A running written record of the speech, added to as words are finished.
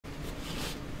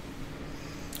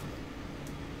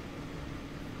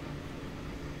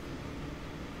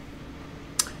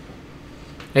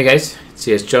Hey guys, it's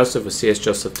CS Joseph with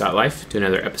csjoseph.life. Do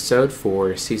another episode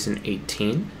for season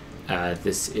 18.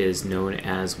 This is known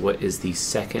as what is the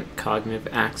second cognitive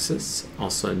axis,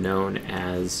 also known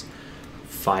as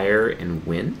fire and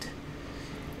wind.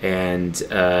 And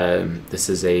this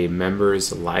is a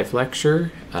members live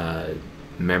lecture.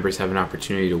 Members have an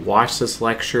opportunity to watch this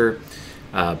lecture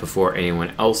before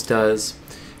anyone else does.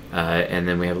 And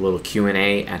then we have a little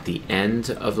Q&A at the end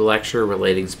of the lecture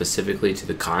relating specifically to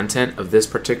the content of this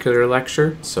particular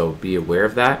lecture, so be aware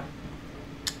of that.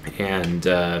 And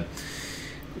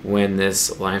when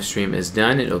this live stream is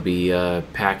done, it'll be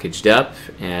packaged up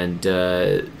and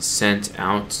sent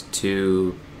out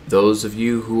to those of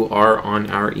you who are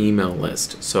on our email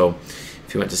list. So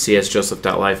if you went to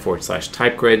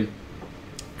csjoseph.life/typegrid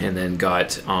and then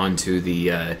got onto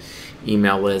the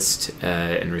email list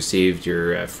and received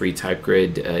your free type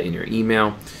grid in your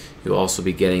email, you'll also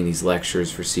be getting these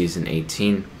lectures for season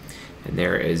 18, and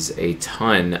there is a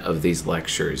ton of these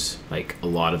lectures, like a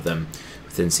lot of them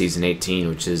within season 18,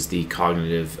 which is the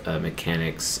cognitive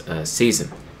mechanics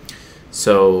season.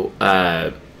 So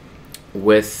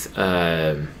with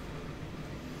that,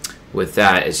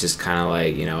 it's just kind of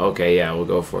like, okay, yeah, we'll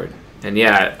go for it. And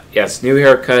yes, new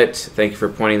haircut, thank you for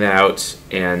pointing that out.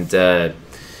 And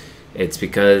it's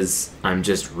because I'm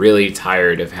just really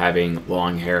tired of having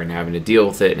long hair and having to deal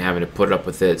with it and having to put up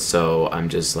with it. So I'm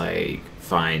just like,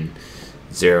 fine,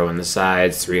 0 on the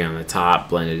sides, 3 on the top,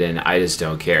 blended in. I just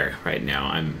don't care right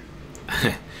now.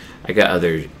 I got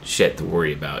other shit to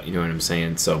worry about. You know what I'm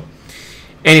saying? So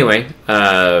anyway,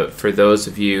 for those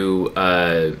of you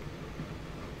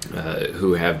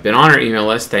who have been on our email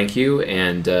list, thank you,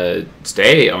 and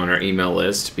stay on our email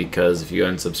list, because if you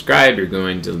unsubscribe, you're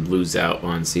going to lose out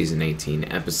on season 18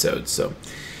 episodes. So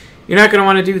you're not going to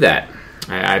want to do that.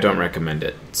 I don't recommend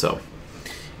it. So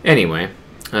anyway,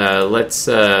 let's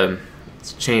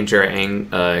change our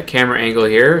camera angle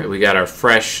here. We got our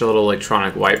fresh little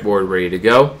electronic whiteboard ready to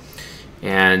go,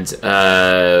 and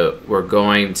we're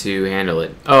going to handle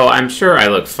it. Oh, I'm sure I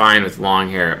look fine with long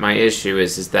hair. My issue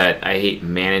is that I hate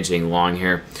managing long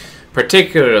hair,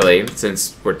 particularly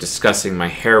since we're discussing my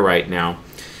hair right now.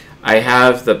 I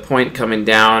have the point coming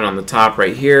down on the top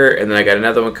right here, and then I got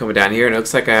another one coming down here, and it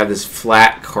looks like I have this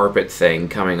flat carpet thing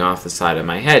coming off the side of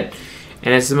my head.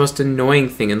 And it's the most annoying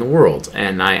thing in the world,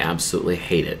 and I absolutely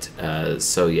hate it.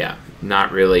 So yeah,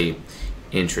 not really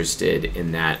interested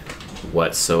in that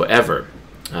whatsoever.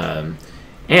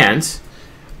 And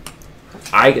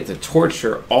I get to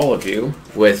torture all of you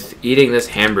with eating this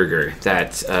hamburger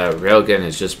that Railgun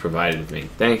has just provided me.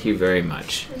 Thank you very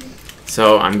much.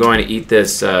 So I'm going to eat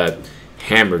this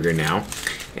hamburger now,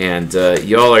 and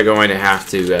y'all are going to have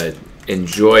to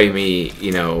enjoy me,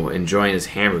 enjoying this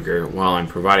hamburger while I'm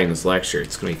providing this lecture.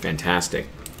 It's going to be fantastic.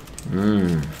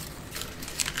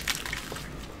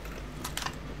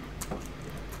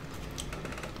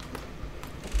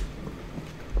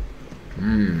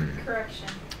 Correction.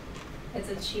 It's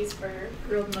a cheeseburger,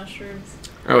 grilled mushrooms.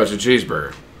 Oh, it's a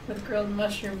cheeseburger. With grilled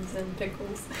mushrooms and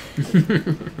pickles.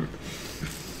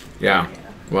 Yeah.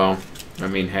 Well, I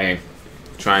mean, hey,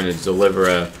 trying to deliver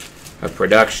a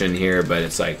production here, but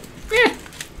it's like,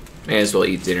 may as well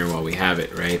eat dinner while we have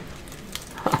it, right?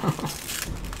 Is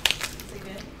it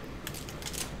good?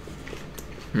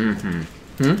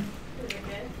 Is it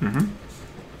good? Of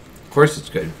course it's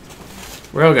good.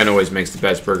 Railgun always makes the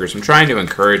best burgers. I'm trying to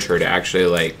encourage her to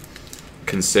actually,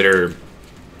 consider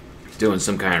doing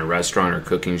some kind of restaurant or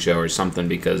cooking show or something,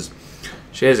 because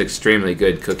she has extremely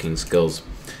good cooking skills.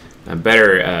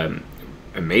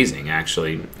 Amazing,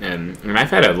 actually. And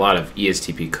I've had a lot of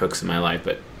ESTP cooks in my life,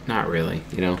 but not really,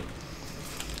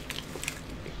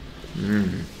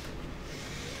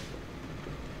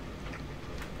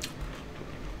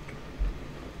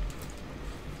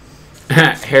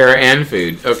 Hair and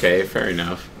food. Okay, fair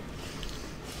enough.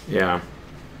 Yeah.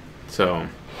 So,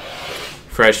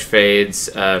 fresh fades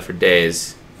for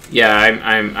days. Yeah,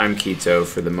 I'm keto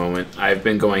for the moment. I've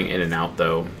been going in and out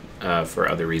though for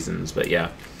other reasons, but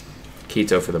yeah,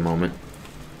 keto for the moment.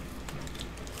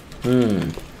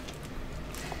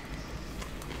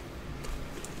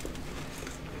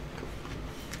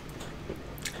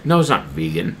 No, it's not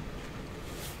vegan.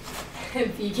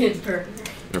 Vegan burger.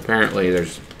 Apparently,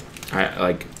 there's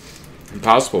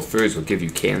Impossible Foods will give you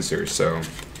cancer, so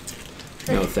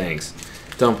no thanks.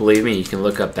 Don't believe me? You can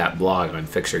look up that blog on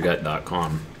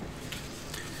fixyourgut.com.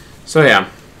 So yeah,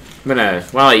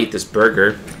 while I eat this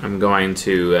burger, I'm going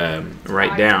to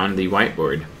write down the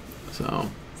whiteboard. So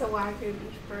It's a Wagyu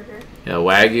beef burger. a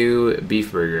Wagyu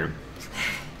beef burger.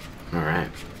 All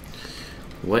right.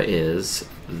 What is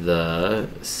the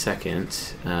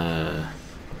second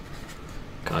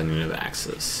cognitive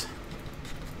axis.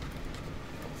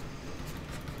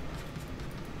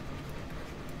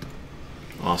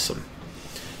 Awesome.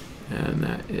 And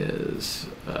that is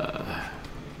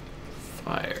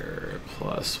fire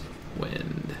plus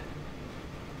wind.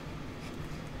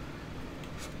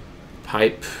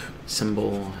 Pipe,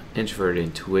 symbol, introverted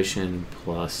intuition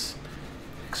plus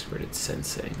extroverted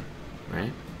sensing,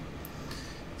 right?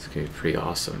 It's going to be pretty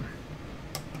awesome.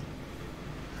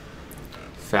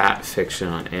 Fat Fiction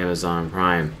on Amazon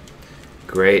Prime.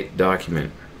 Great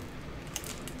document.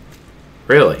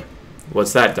 Really?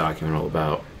 What's that document all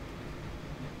about?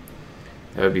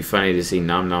 That would be funny to see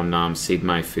Nom Nom Nom Seed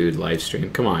My Food live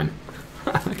stream. Come on.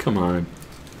 Come on.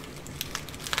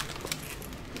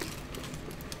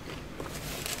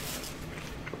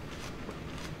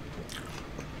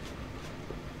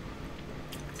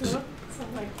 Some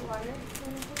like water.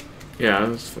 Yeah,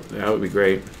 that would be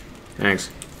great.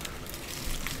 Thanks.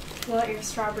 You want your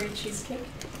strawberry cheesecake?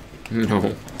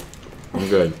 No, I'm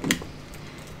good.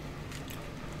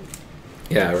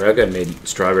 Yeah, Rugga made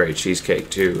strawberry cheesecake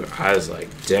too. I was like,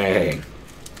 dang.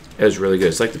 It was really good.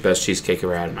 It's like the best cheesecake I've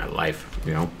ever had in my life,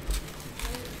 you know?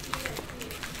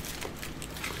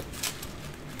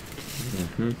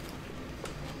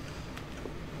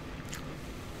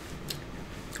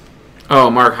 Oh,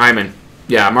 Mark Hyman.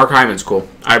 Yeah, Mark Hyman's cool.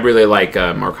 I really like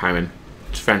Mark Hyman.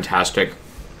 It's fantastic.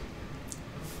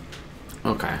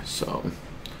 Okay, so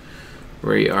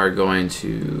we are going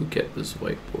to get this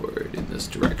whiteboard in this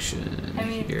direction. I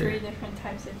made here. 3 different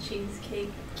types of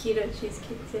cheesecake, keto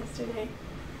cheesecakes yesterday.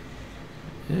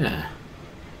 Yeah.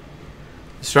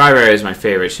 Strawberry is my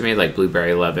favorite. She made like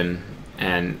blueberry lemon,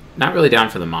 and not really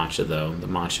down for the matcha though. The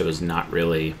matcha was not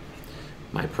really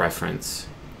my preference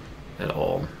at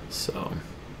all. So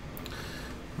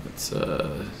let's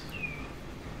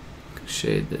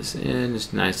shade this in.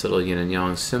 Just a nice little yin and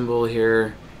yang symbol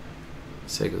here.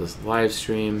 Let's take this live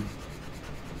stream.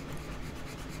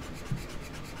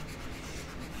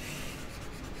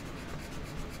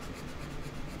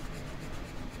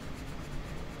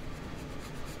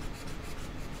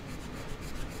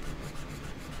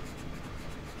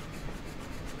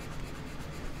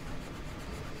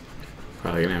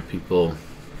 Probably gonna have people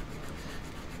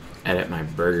edit my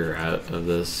burger out of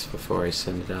this before I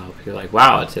send it out. You're like,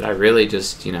 wow, did I really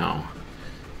just, you know,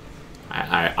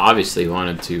 I obviously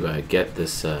wanted to get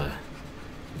this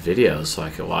video so I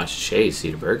could watch Chase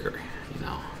eat a burger, you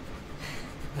know.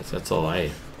 That's all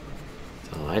I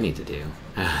need to do.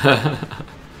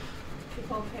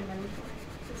 People pay money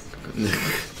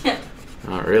for it.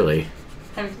 Not really.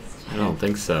 I'm just I don't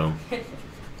think so.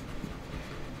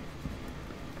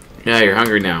 Yeah, you're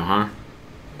hungry now, huh?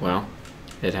 Well,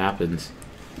 it happens.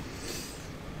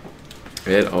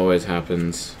 It always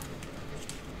happens.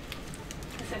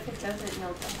 As if it doesn't,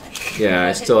 you'll die. Yeah,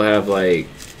 I still have like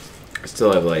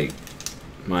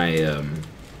my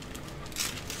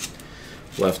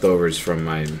leftovers from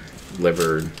my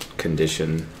liver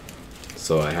condition,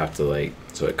 so I have to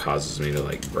so it causes me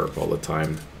to burp all the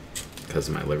time because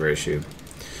of my liver issue,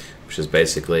 which is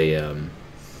basically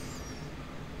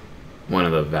one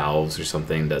of the valves or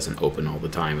something doesn't open all the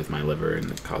time with my liver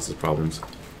and it causes problems.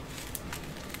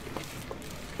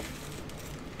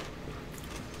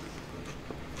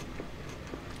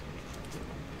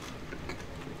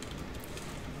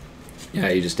 Yeah,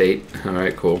 you just ate?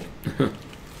 Alright, cool. Crunchy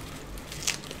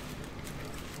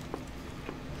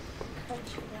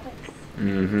lettuce.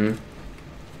 Mm-hmm.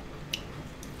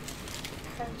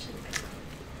 Crunchy.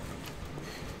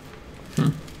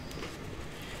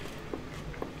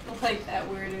 I like that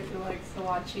weirdo who likes to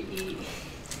watch you eat.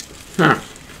 Huh.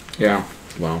 Yeah,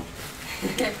 well,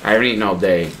 I haven't eaten all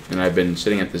day, and I've been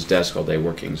sitting at this desk all day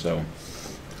working, so...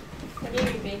 I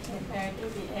gave you bacon there. I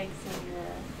gave you eggs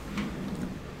and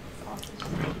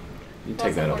sausage. You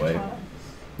take that away.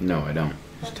 No, I don't.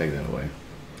 Just take that away.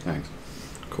 Thanks.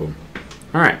 Cool.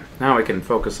 Alright, now we can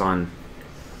focus on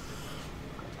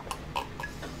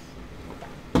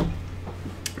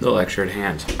the lecture at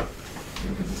hand.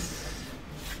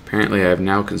 Apparently I have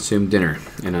now consumed dinner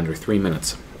in under 3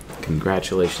 minutes.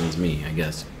 Congratulations me, I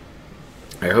guess.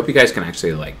 I hope you guys can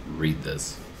actually read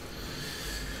this.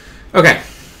 Okay,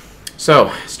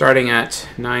 so starting at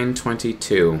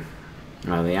 9:22,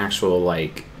 the actual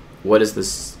what is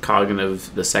this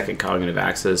the second cognitive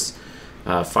axis,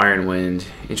 fire and wind,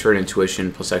 introverted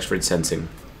intuition plus extroverted sensing.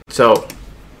 So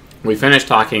we finished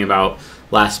talking about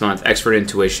last month extroverted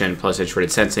intuition plus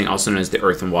introverted sensing, also known as the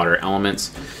earth and water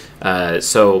elements.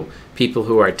 So people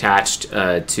who are attached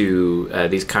to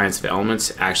these kinds of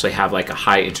elements actually have a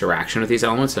high interaction with these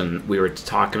elements, and we were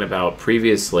talking about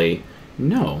previously.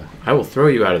 No, I will throw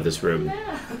you out of this room. No.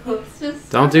 It's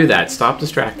just Don't do that. Stop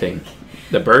distracting.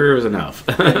 The burger was enough.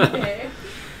 Okay.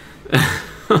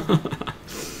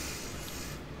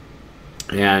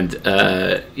 And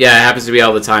yeah, it happens to be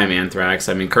all the time, Anthrax.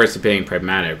 I mean, curse of being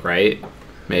pragmatic, right?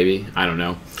 Maybe, I don't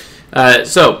know.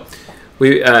 So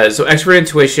extrovert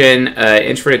intuition,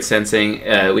 introverted sensing.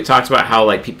 We talked about how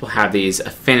like people have these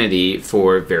affinity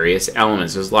for various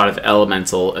elements. There's a lot of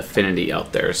elemental affinity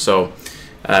out there. So,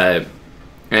 and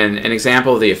an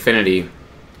example of the affinity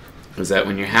is that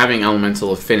when you're having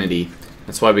elemental affinity,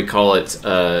 that's why we call it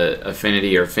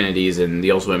affinity or affinities in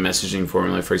the Ultimate Messaging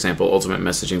Formula. For example,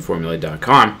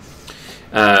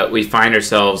 ultimatemessagingformula.com. We find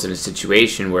ourselves in a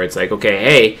situation where it's like, okay,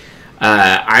 hey,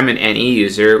 I'm an NE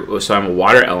user, so I'm a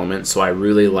water element, so I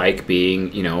really like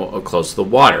being, close to the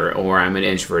water. Or I'm an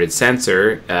introverted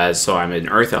sensor, so I'm an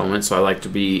earth element, so I like to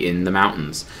be in the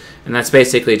mountains. And that's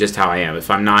basically just how I am.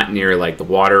 If I'm not near like the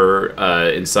water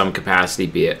in some capacity,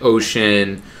 be it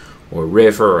ocean or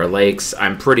river or lakes,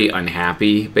 I'm pretty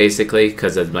unhappy, basically,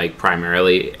 because of like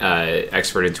primarily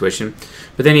extrovert intuition.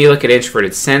 But then you look at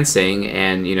introverted sensing,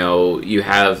 and you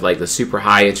have like the super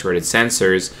high introverted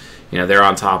sensors. They're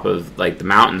on top of like the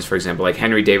mountains, for example. Like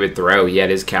Henry David Thoreau, he had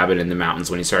his cabin in the mountains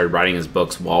when he started writing his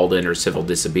books, Walden or Civil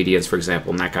Disobedience, for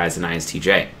example, and that guy's an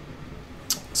ISTJ.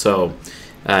 So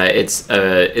it's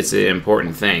an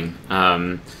important thing.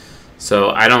 So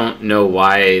I don't know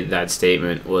why that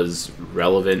statement was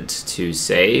relevant to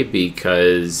say,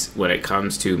 because when it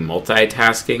comes to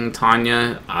multitasking,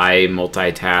 Tanya, I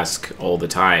multitask all the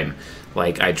time.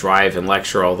 Like, I drive and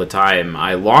lecture all the time.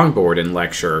 I longboard and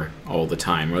lecture all the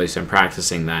time, or at least I'm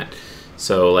practicing that.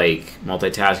 So, like,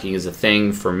 multitasking is a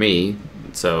thing for me.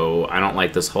 So I don't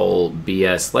like this whole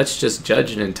BS, let's just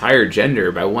judge an entire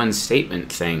gender by one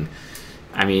statement thing.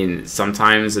 I mean,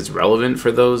 sometimes it's relevant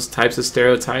for those types of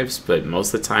stereotypes, but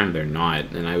most of the time they're not.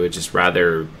 And I would just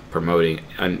rather promoting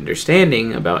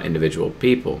understanding about individual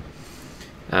people.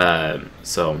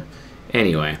 So,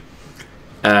 anyway,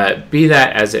 be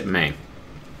that as it may.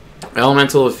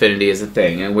 Elemental affinity is a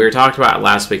thing, and we were talking about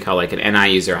last week how like an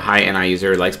NI user, a high NI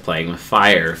user, likes playing with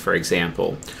fire, for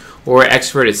example. Or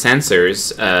extroverted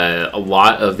sensors, a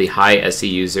lot of the high SE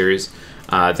users,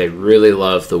 they really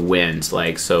love the wind.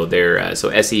 Like, so they're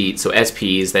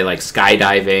SPs, they like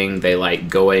skydiving, they like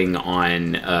going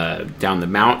on down the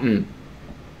mountain,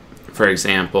 for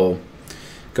example,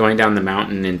 going down the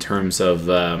mountain in terms of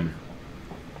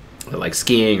like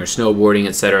skiing or snowboarding,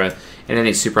 etc. And then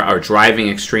they are driving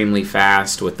extremely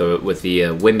fast with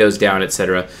the windows down,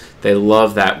 etc. They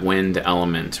love that wind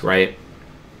element, right?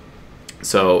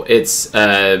 So it's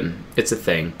a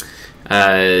thing.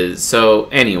 So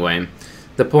anyway,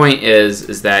 the point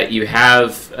is that you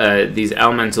have these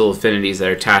elemental affinities that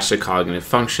are attached to cognitive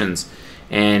functions,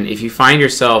 and if you find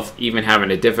yourself even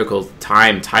having a difficult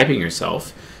time typing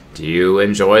yourself, do you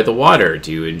enjoy the water?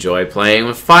 Do you enjoy playing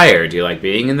with fire? Do you like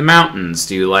being in the mountains?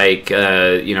 Do you like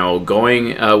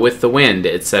going with the wind,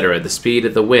 etc., the speed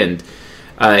of the wind?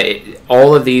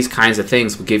 All of these kinds of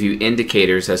things will give you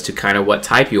indicators as to kind of what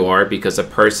type you are, because a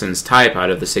person's type, out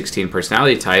of the 16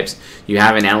 personality types, you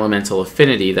have an elemental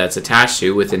affinity that's attached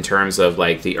to within terms of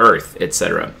like the earth,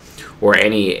 etc., or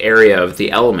any area of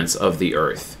the elements of the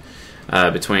earth.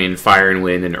 Between fire and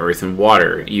wind and earth and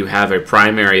water, you have a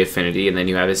primary affinity, and then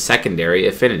you have a secondary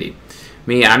affinity.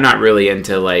 Me, I'm not really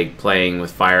into like playing with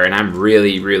fire, and I'm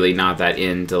really, really not that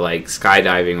into like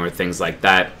skydiving or things like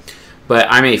that. But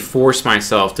I may force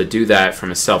myself to do that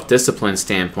from a self-discipline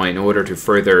standpoint in order to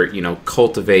further,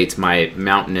 cultivate my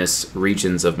mountainous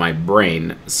regions of my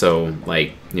brain. So,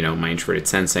 like, my introverted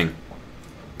sensing.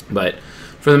 But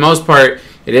for the most part,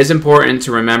 it is important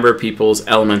to remember people's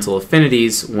elemental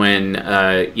affinities when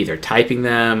either typing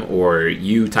them, or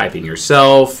you typing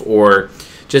yourself, or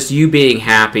just you being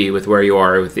happy with where you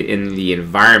are in the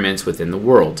environment within the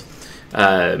world.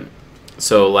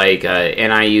 So like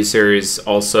NI users,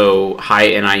 also high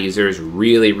NI users,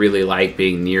 really, really like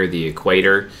being near the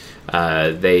equator.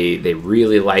 They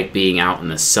really like being out in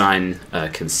the sun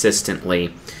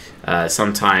consistently.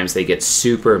 Sometimes they get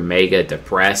super mega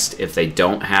depressed if they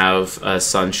don't have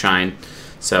sunshine.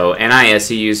 So NISE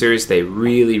users, they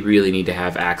really, really need to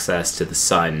have access to the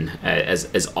sun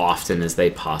as often as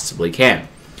they possibly can.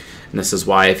 And this is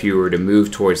why if you were to move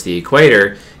towards the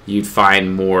equator, you'd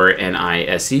find more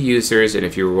NISE users, and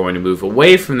if you were going to move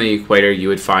away from the equator, you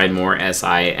would find more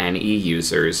SINE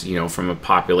users, from a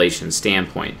population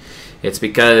standpoint. It's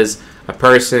because a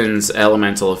person's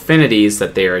elemental affinities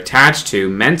that they are attached to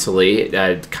mentally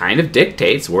kind of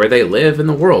dictates where they live in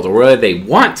the world, or where they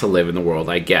want to live in the world,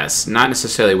 I guess. Not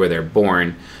necessarily where they're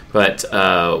born, but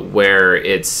where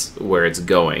it's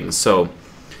going. So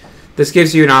this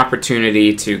gives you an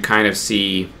opportunity to kind of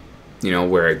see,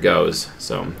 where it goes.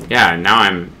 So yeah, now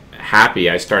I'm happy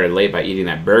I started late by eating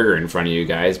that burger in front of you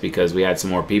guys, because we had some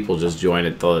more people just join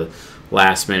at the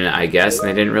last minute, I guess, and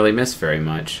they didn't really miss very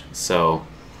much. So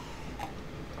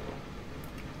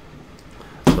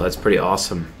that's pretty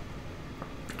awesome.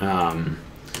 All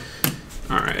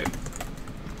right.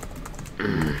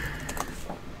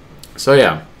 So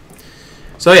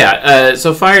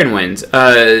Fire and Wind.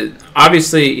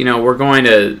 Obviously, we're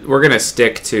gonna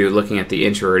stick to looking at the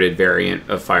introverted variant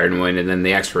of Fire and Wind, and then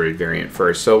the extroverted variant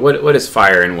first. So what is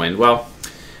Fire and Wind? Well,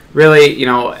 really,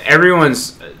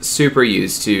 everyone's super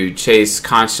used to Chase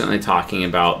constantly talking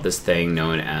about this thing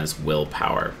known as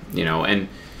willpower. And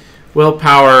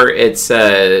willpower, it's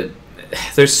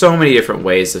there's so many different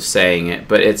ways of saying it,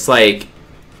 but it's like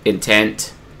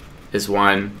intent is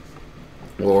one,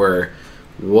 or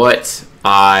what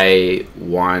I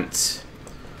want,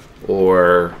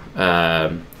 or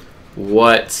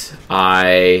what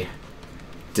I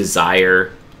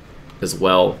desire as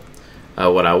well.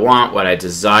 What I want, what I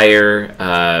desire,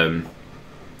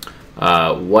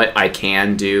 what I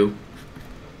can do.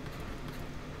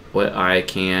 What I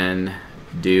can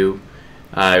do.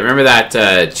 Remember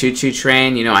that choo-choo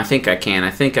train? I think I can,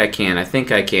 I think I can, I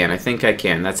think I can, I think I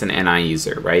can. That's an NI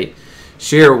user, right?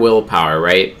 Sheer willpower,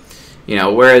 right?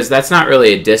 Whereas that's not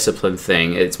really a discipline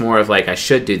thing. It's more of like, I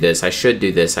should do this, I should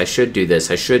do this, I should do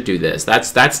this, I should do this.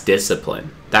 That's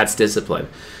discipline. That's discipline.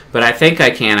 But I think I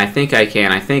can, I think I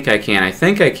can, I think I can, I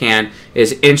think I can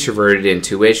is introverted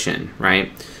intuition,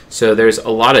 right? So there's a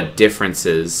lot of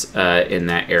differences in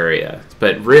that area.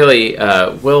 But really,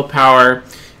 willpower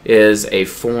is a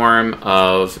form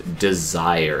of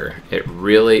desire. It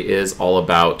really is all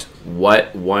about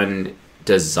what one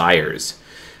desires.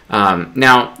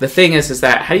 Now, the thing is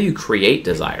that how do you create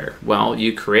desire? Well,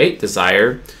 you create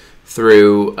desire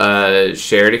through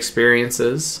shared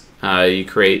experiences. You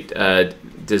create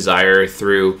desire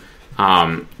through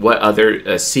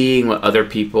seeing what other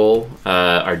people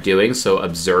are doing. So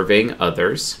observing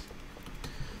others.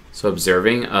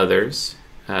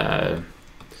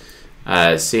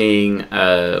 Seeing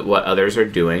what others are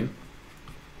doing.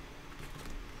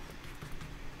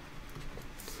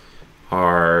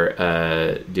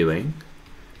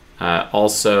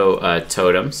 Also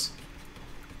totems,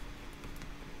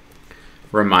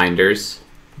 reminders,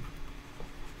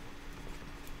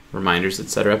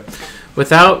 etc.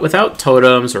 Without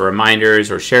totems or reminders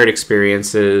or shared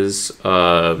experiences,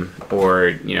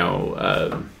 or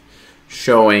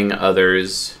showing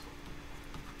others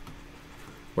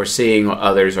or seeing what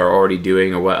others are already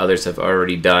doing or what others have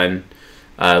already done,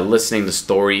 listening to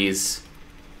stories.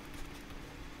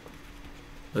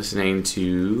 This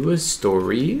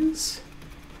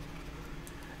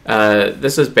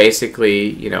is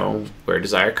basically, where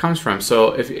desire comes from.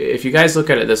 So if you guys look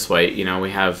at it this way, we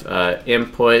have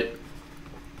input,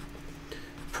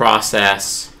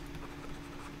 process,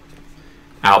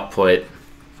 output,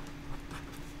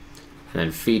 and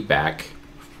then feedback.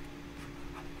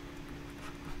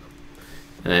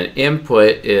 And then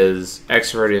input is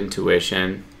extroverted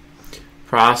intuition.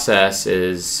 Process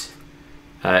is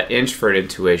introvert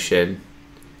intuition.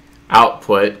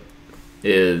 Output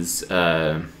is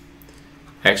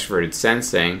extroverted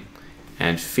sensing,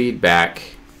 and feedback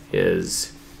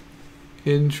is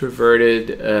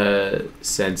introverted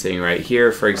sensing. Right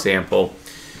here, for example,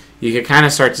 you can kind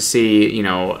of start to see,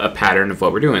 a pattern of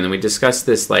what we're doing. And we discussed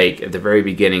this like at the very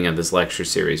beginning of this lecture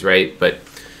series, right? But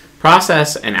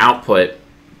process and output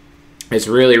is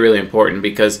really, really important,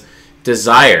 because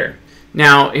desire.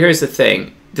 Now, here's the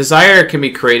thing. Desire can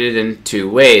be created in two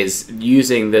ways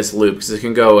using this loop, because it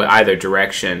can go either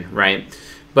direction, right?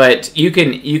 But you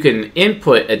can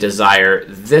input a desire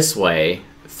this way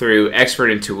through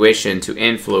extrovert intuition to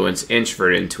influence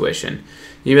introvert intuition.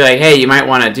 You'd be like, hey, you might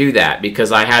want to do that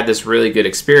because I had this really good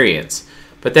experience.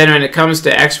 But then when it comes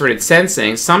to extroverted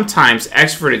sensing, sometimes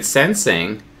extroverted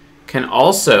sensing can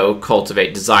also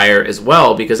cultivate desire as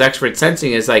well, because extroverted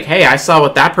sensing is like, hey, I saw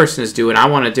what that person is doing, I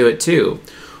want to do it too.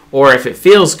 Or if it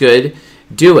feels good,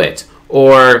 do it.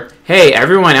 Or, hey,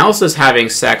 everyone else is having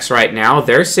sex right now.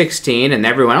 They're 16 and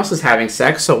everyone else is having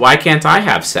sex, so why can't I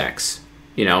have sex?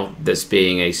 This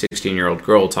being a 16-year-old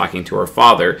girl talking to her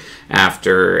father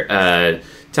after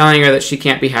telling her that she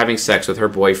can't be having sex with her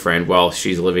boyfriend while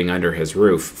she's living under his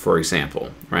roof, for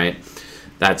example, right?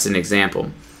 That's an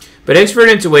example. But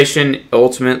extrovert intuition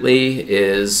ultimately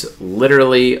is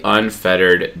literally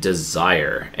unfettered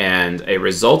desire. And a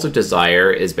result of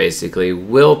desire is basically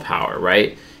willpower,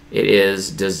 right? It is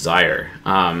desire,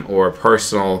 or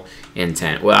personal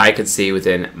intent, what I could see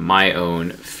within my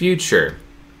own future.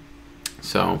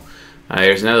 So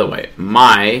Here's another way.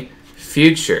 My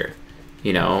future.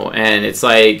 And it's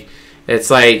like,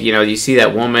 you see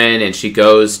that woman and she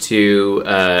goes to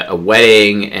a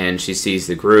wedding and she sees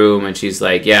the groom and she's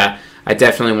like, yeah, I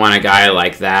definitely want a guy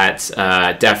like that.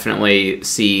 Definitely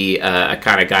see a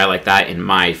kind of guy like that in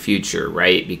my future,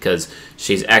 right? Because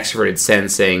she's extroverted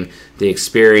sensing the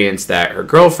experience that her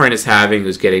girlfriend is having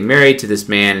who's getting married to this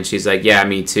man, and she's like, yeah,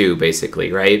 me too,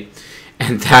 basically, right?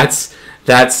 And that's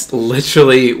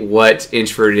literally what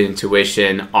introverted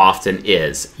intuition often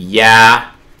is.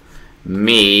 Yeah,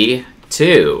 me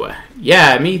too.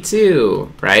 Yeah, me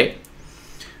too, right?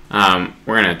 We're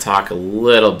going to talk a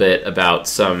little bit about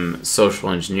some social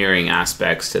engineering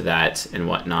aspects to that and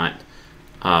whatnot,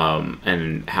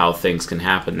 and how things can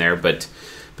happen there. But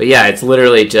yeah, it's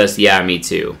literally just, yeah, me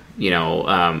too.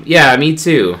 Yeah, me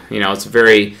too. It's a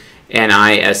very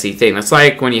NISE thing. That's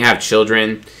like when you have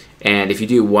children, and if you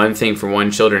do one thing for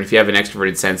one children, if you have an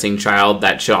extroverted sensing child,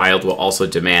 that child will also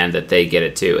demand that they get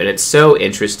it too. And it's so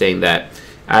interesting that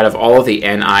out of all of the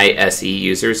NISE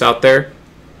users out there,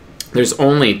 there's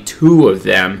only 2 of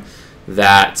them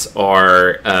that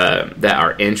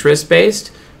are interest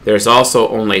based. There's also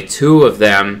only 2 of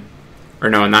them, or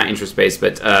no, not interest based,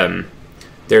 but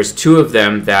there's 2 of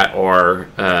them that are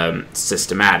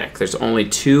systematic. There's only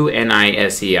 2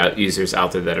 NISE users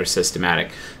out there that are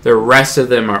systematic. The rest of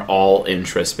them are all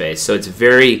interest based. So it's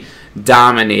very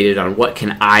dominated on what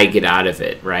can I get out of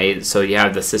it, right? So you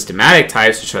have the systematic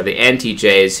types, which are the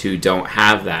NTJs who don't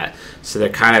have that. So they're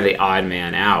kind of the odd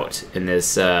man out in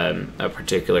this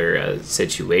particular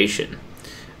situation.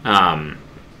 My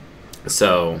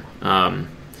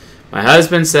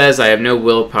husband says I have no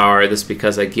willpower. This is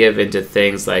because I give into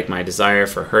things like my desire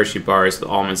for Hershey bars with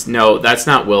almonds. No, that's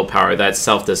not willpower. That's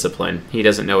self-discipline. He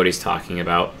doesn't know what he's talking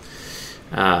about.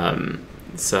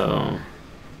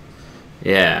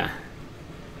 Yeah.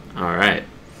 All right.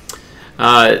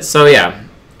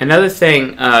 Another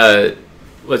thing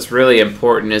what's really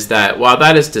important is that while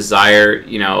that is desire,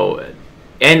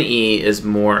 NE is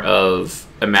more of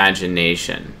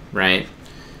imagination, right?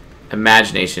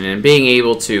 Imagination and being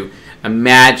able to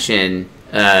imagine,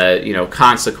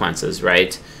 consequences,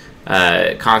 right?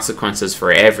 Consequences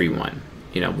for everyone,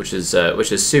 which is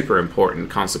super important.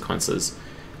 Consequences.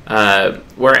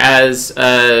 Whereas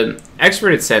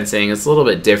extroverted sensing is a little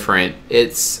bit different.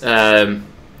 It's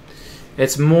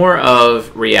more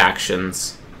of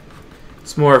reactions.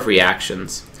 It's more of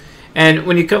reactions. And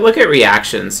when you look at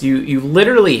reactions, you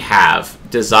literally have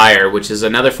desire, which is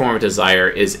another form of desire,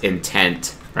 is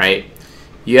intent, right?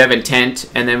 You have intent,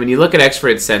 and then when you look at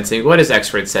extroverted sensing, what is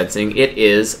extroverted sensing? It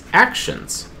is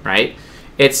actions, right?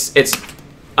 It's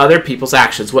other people's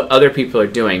actions, what other people are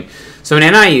doing. So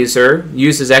an NI user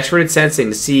uses extroverted sensing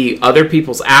to see other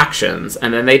people's actions,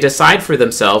 and then they decide for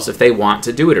themselves if they want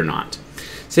to do it or not.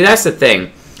 See, that's the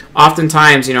thing.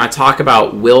 Oftentimes, I talk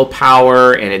about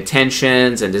willpower and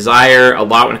intentions and desire a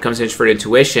lot when it comes to introverted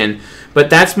intuition, but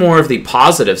that's more of the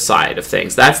positive side of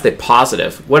things. That's the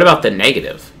positive. What about the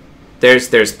negative?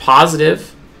 There's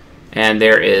positive and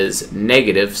there is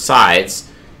negative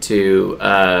sides to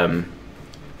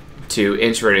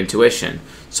introverted intuition.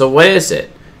 So what is it?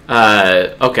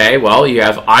 Okay, well, you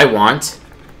have I want,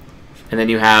 and then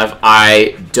you have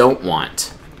I don't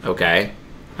want. Okay?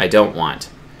 I don't want.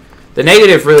 The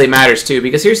negative really matters too,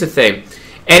 because here's the thing.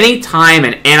 Anytime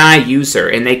an NI user,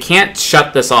 and they can't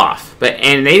shut this off,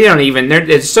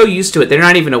 they're so used to it, they're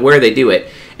not even aware they do it.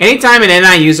 Anytime an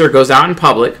NI user goes out in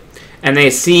public, and they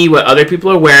see what other people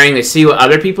are wearing, they see what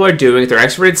other people are doing, their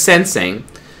extroverted sensing,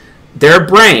 their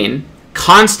brain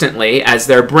constantly, as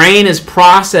their brain is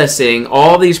processing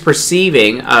all these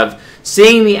perceiving of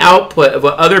seeing the output of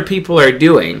what other people are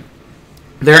doing,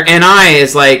 their NI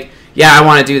is like, yeah, I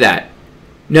want to do that.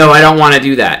 No, I don't want to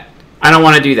do that. I don't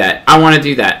want to do that. I want to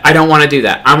do that. I don't want to do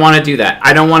that. I want to do that.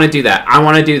 I don't want to do that. I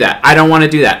want to do that. I don't want to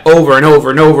do that. Over and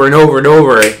over and over and over and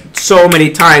over, so many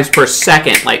times per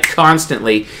second, like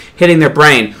constantly hitting their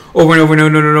brain over and over and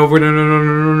over and over and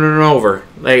over and over,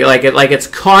 like it's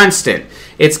constant.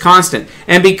 It's constant.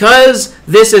 And because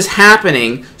this is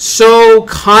happening so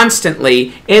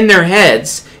constantly in their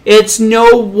heads, it's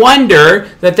no wonder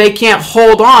that they can't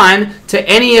hold on to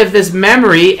any of this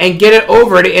memory and get it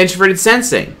over to introverted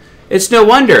sensing. It's no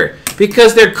wonder,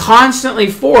 because they're constantly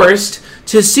forced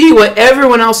to see what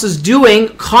everyone else is doing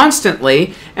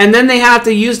constantly, and then they have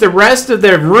to use the rest of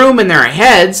their room in their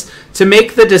heads to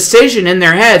make the decision in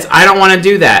their heads. I don't want to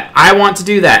do that. I want to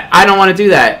do that. I don't want to do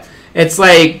that. It's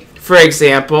like, for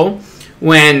example,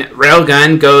 when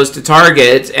Railgun goes to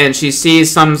Target and she sees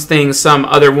something some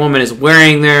other woman is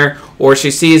wearing there, or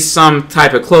she sees some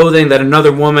type of clothing that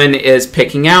another woman is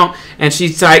picking out, and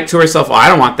she's like to herself, well, I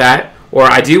don't want that, or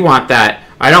I do want that,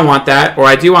 I don't want that, or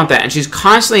I do want that. And she's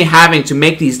constantly having to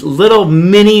make these little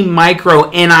mini micro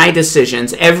NI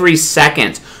decisions every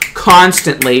second,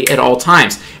 constantly at all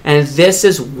times. And this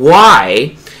is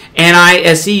why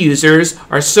NISE users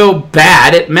are so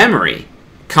bad at memory,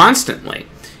 constantly.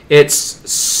 It's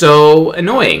so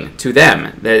annoying to them,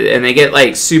 and they get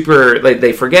like super, like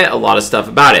they forget a lot of stuff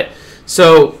about it.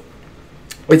 So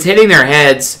it's hitting their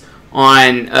heads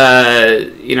on,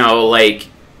 you know, like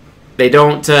they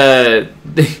don't, I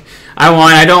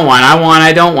want, I don't want, I want,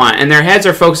 I don't want, and their heads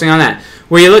are focusing on that.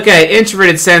 Where you look at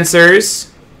introverted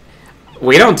sensors,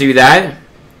 we don't do that.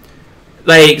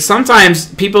 Like,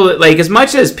 sometimes people, like, as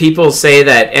much as people say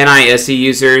that NISE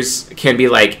users can be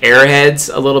like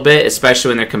airheads a little bit, especially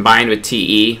when they're combined with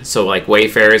TE, so like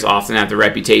Wayfarers often have the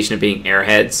reputation of being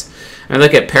airheads. And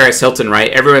look at Paris Hilton,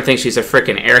 right? Everyone thinks she's a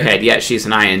freaking airhead, yet she's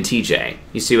an INTJ.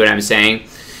 You see what I'm saying?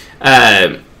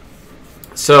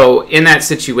 So in that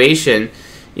situation,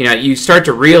 you know, you start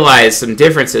to realize some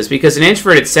differences, because an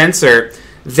introverted sensor,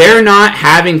 they're not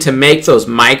having to make those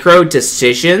micro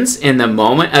decisions in the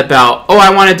moment about, oh, I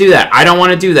want to do that, I don't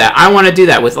want to do that, I want to do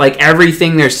that, with like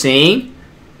everything they're seeing.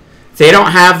 They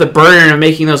don't have the burden of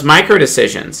making those micro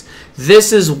decisions.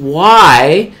 This is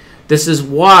why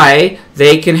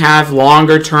they can have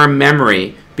longer term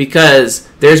memory, because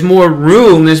there's more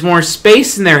room, there's more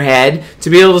space in their head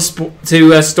to be able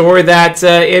to store that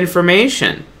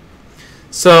information.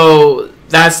 So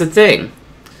that's the thing.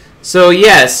 So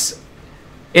yes,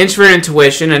 introvert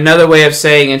intuition, another way of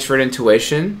saying introvert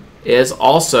intuition is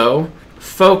also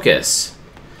focus.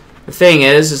 The thing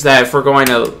is that if we're going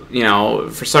to, you know,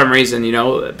 for some reason, you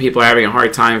know, people are having a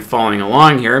hard time following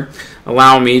along here,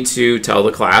 allow me to tell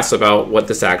the class about what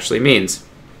this actually means.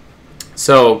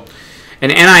 So, an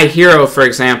NI hero, for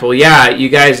example, yeah, you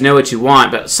guys know what you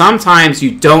want, but sometimes you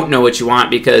don't know what you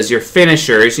want because you're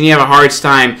finishers and you have a hard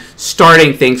time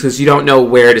starting things because you don't know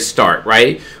where to start,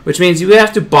 right? Which means you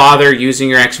have to bother using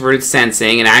your extroverted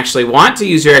sensing and actually want to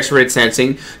use your extroverted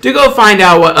sensing to go find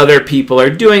out what other people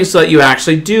are doing so that you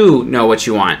actually do know what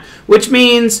you want. Which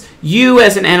means you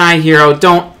as an NI hero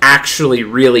don't actually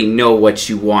really know what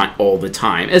you want all the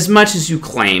time, as much as you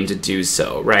claim to do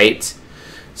so, right?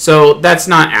 So that's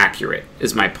not accurate,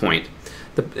 is my point.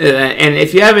 And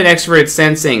if you have an extroverted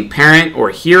sensing parent or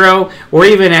hero, or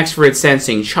even an extroverted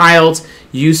sensing child,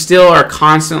 you still are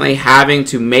constantly having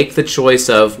to make the choice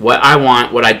of what I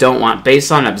want, what I don't want,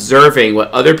 based on observing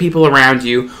what other people around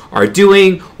you are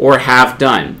doing or have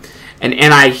done. An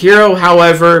NI hero,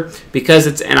 however, because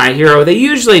it's NI hero, they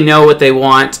usually know what they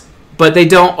want, but they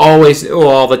don't always know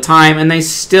all the time, and they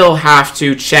still have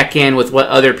to check in with what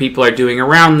other people are doing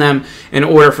around them in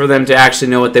order for them to actually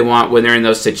know what they want when they're in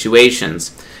those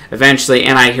situations. Eventually,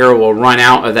 NI hero will run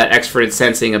out of that extroverted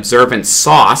sensing observant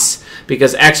sauce,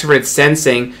 because extroverted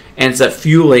sensing ends up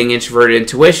fueling introverted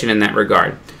intuition in that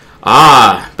regard.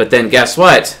 But then guess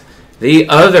what? The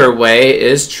other way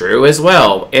is true as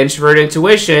well. Introverted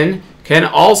intuition can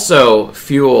also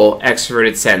fuel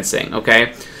extroverted sensing,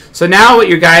 okay? So now what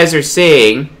you guys are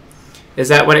seeing is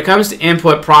that when it comes to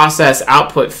input, process,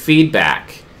 output,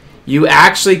 feedback, you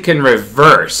actually can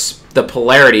reverse the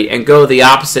polarity and go the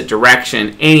opposite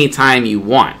direction anytime you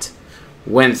want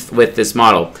with this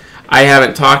model. I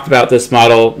haven't talked about this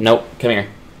model. Nope. Come here.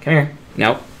 Come here.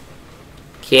 Nope.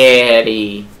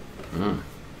 Kitty.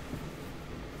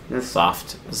 This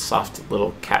soft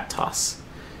little cat toss.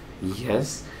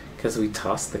 Yes, because we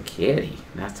toss the kitty.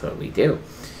 That's what we do.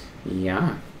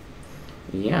 Yeah.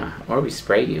 Yeah, or we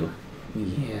spray you.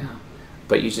 Yeah.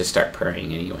 But you just start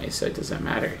purring anyway, so it doesn't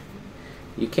matter.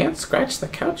 You can't scratch the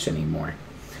couch anymore.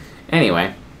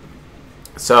 Anyway.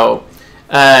 So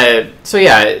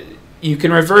yeah, you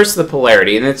can reverse the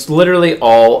polarity, and it's literally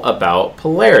all about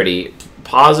polarity.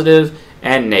 Positive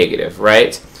and negative,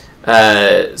 right?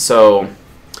 So,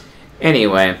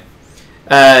 anyway.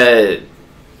 That's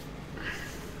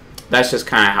just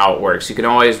kind of how it works. You can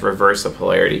always reverse the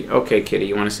polarity. Okay, kitty,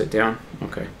 you want to sit down?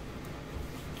 Okay.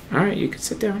 All right, you can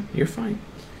sit down. You're fine.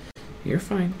 You're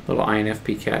fine. Little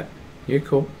INFP cat. You're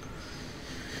cool.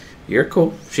 You're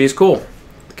cool. She's cool.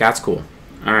 The cat's cool.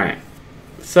 All right.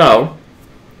 So,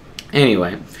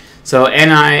 anyway. So,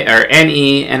 NI, or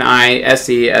NE, NI,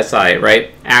 SE, SI,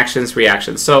 right? Actions,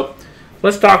 reactions. So,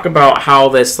 let's talk about how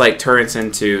this, like, turns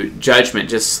into judgment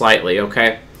just slightly,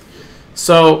 okay?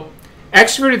 So,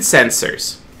 extroverted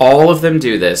sensors All of them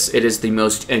do this. It is the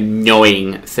most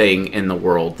annoying thing in the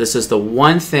world. This is the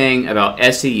one thing about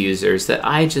SE users that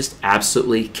I just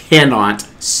absolutely cannot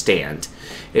stand.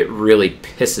 It really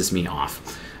pisses me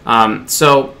off.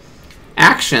 So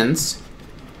actions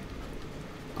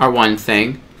are one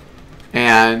thing,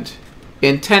 and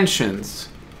intentions,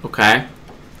 okay?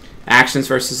 Actions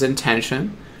versus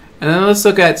intention. And then let's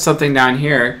look at something down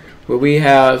here where we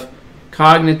have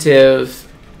cognitive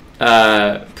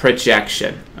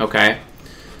projection, okay?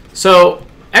 So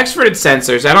extroverted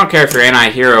sensors, I don't care if you're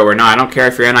anti-hero or not, I don't care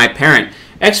if you're anti-parent,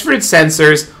 extroverted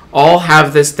sensors all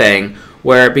have this thing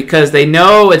where because they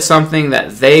know it's something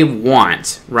that they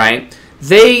want, right?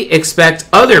 They expect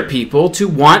other people to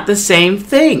want the same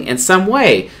thing in some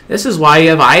way. This is why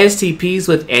you have ISTPs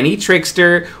with any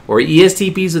trickster or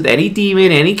ESTPs with any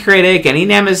demon, any critic, any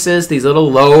nemesis, these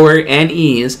little lower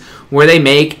NEs, where they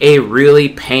make a really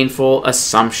painful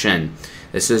assumption.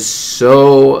 This is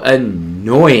so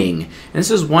annoying. And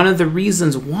this is one of the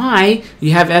reasons why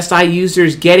you have SI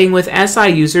users getting with SI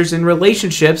users in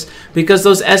relationships, because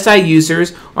those SI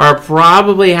users are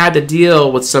probably had to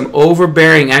deal with some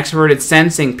overbearing extroverted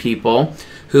sensing people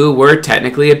who were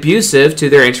technically abusive to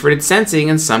their introverted sensing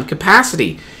in some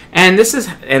capacity. And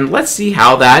let's see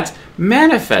how that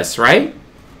manifests, right?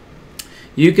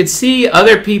 You could see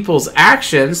other people's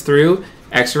actions through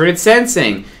extroverted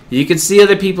sensing. You can see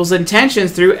other people's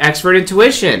intentions through expert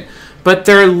intuition. But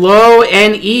they're low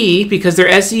NE because they're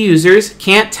SE users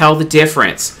can't tell the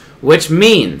difference. Which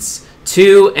means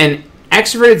to an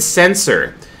extroverted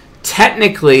sensor,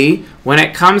 technically, when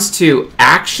it comes to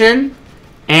action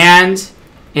and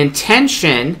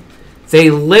intention, they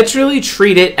literally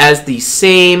treat it as the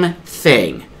same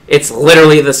thing. It's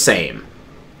literally the same.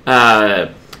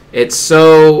 It's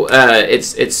so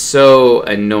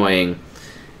annoying.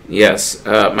 Yes,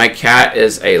 my cat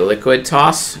is a liquid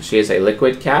toss. She is a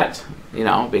liquid cat,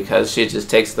 because she just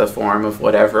takes the form of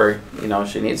whatever,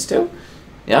 she needs to.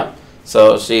 Yep.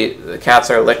 So the cats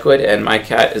are liquid, and my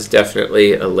cat is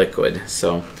definitely a liquid.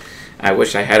 So I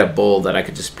wish I had a bowl that I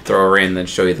could just throw her in and then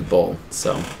show you the bowl.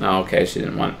 So, okay, she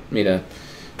didn't want me to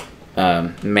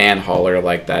man-haul her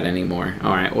like that anymore.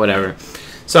 All right, whatever.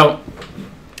 So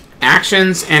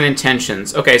actions and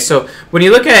intentions. Okay, so when you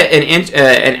look at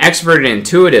an extroverted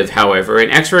intuitive, however,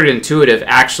 an extroverted intuitive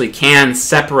actually can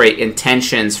separate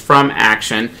intentions from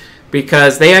action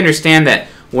because they understand that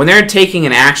when they're taking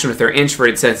an action with their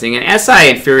introverted sensing, and SI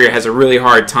inferior has a really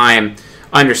hard time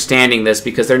understanding this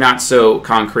because they're not so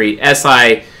concrete.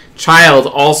 SI child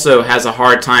also has a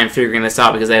hard time figuring this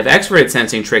out because they have extroverted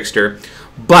sensing trickster,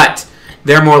 but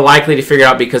they're more likely to figure it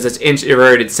out because it's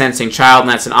introverted sensing child, and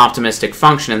that's an optimistic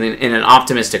function in an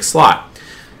optimistic slot.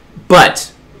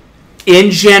 But in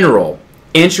general,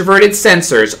 introverted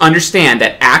sensors understand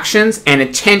that actions and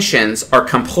intentions are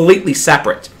completely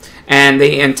separate. And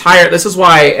this is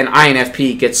why an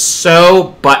INFP gets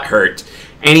so butthurt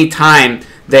anytime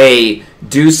they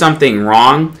do something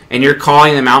wrong and you're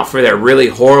calling them out for their really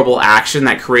horrible action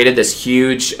that created this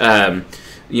huge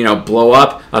blow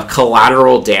up of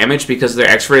collateral damage because they're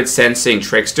extroverted sensing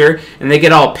trickster, and they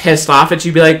get all pissed off at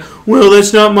you, be like, well,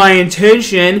 that's not my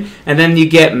intention, and then you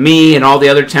get me and all the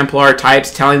other Templar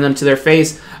types telling them to their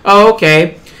face, oh,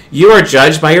 okay, you are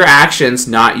judged by your actions,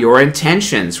 not your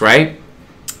intentions, right?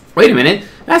 Wait a minute,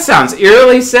 that sounds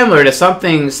eerily similar to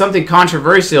something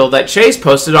controversial that Chase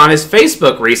posted on his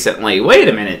Facebook recently. Wait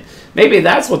a minute, maybe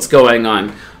that's what's going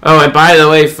on. Oh, and by the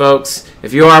way, folks,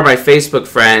 if you are my Facebook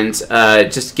friends,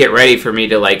 just get ready for me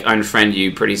to unfriend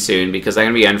you pretty soon, because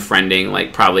I'm going to be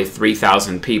unfriending probably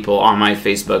 3,000 people on my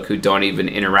Facebook who don't even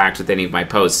interact with any of my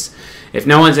posts. If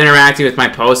no one's interacting with my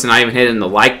posts and not even hitting the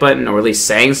like button or at least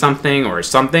saying something,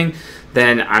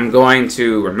 then I'm going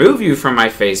to remove you from my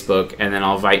Facebook, and then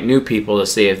I'll invite new people to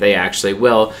see if they actually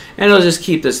will, and it'll just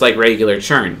keep this regular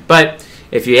churn. But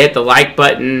if you hit the like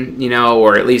button,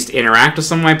 or at least interact with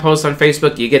some of my posts on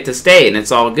Facebook, you get to stay, and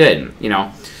it's all good,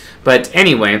 But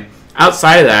anyway,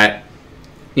 outside of that,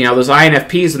 those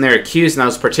INFPs, when they're accused in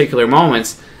those particular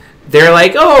moments, they're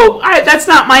like, oh, that's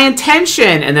not my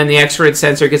intention. And then the extroverted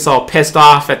sensor gets all pissed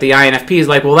off at the INFPs,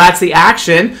 like, well, that's the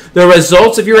action. The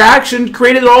results of your action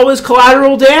created all this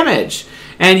collateral damage.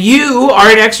 And you are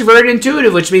an extroverted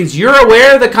intuitive, which means you're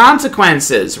aware of the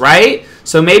consequences, right?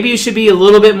 So maybe you should be a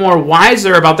little bit more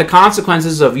wiser about the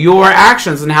consequences of your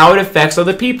actions and how it affects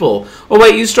other people. Oh,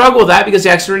 wait, you struggle with that because the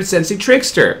extroverted sensing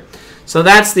trickster. So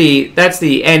that's the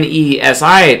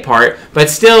NESI part, but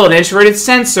still an introverted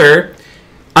sensor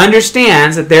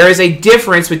understands that there is a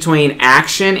difference between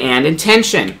action and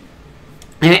intention.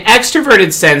 An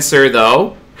extroverted sensor,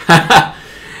 though,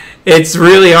 it's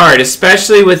really hard,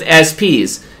 especially with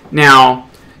SPs. Now,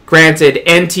 Granted,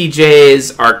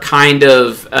 NTJs are kind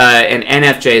of an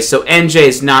NFJs, so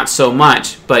NJs not so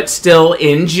much, but still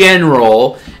in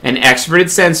general, an extroverted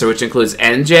sensor, which includes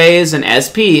NJs and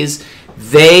SPs,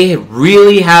 they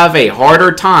really have a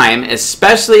harder time,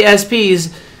 especially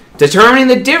SPs, determining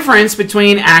the difference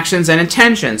between actions and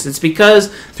intentions. It's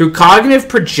because through cognitive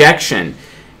projection,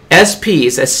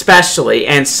 SPs especially,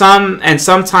 and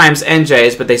sometimes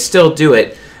NJs, but they still do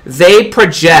it, they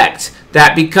project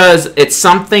that because it's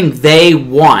something they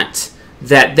want,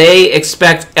 that they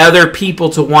expect other people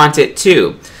to want it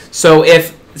too. So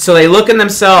they look in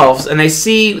themselves and they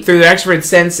see through their extroverted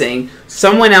sensing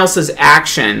someone else's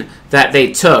action that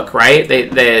they took,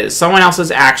 right? Someone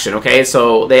else's action, okay?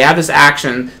 So they have this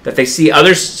action that they see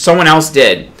someone else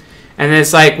did. And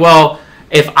it's like, well,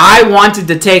 if I wanted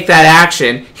to take that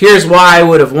action, here's why I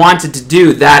would have wanted to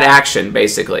do that action,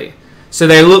 basically. So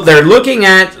they're looking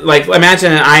at, like,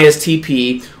 imagine an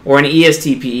ISTP or an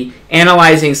ESTP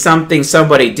analyzing something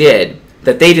somebody did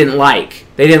that they didn't like.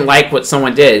 They didn't like what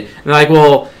someone did. And they're like,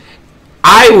 well,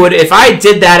 if I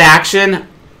did that action,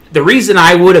 the reason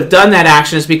I would have done that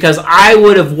action is because I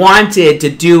would have wanted to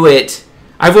do it.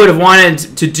 I would have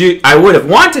wanted to do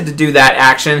that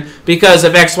action because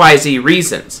of XYZ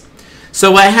reasons.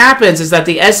 So what happens is that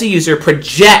the SE user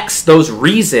projects those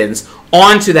reasons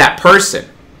onto that person.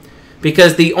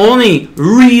 Because the only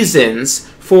reasons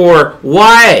for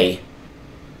why,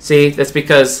 see, that's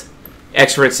because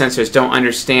extrovert sensors don't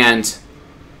understand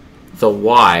the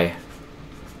why,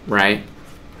 right?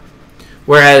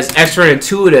 Whereas extrovert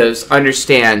intuitives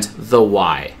understand the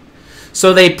why.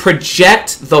 So they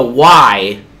project the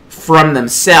why from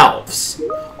themselves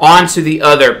onto the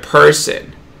other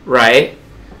person, right?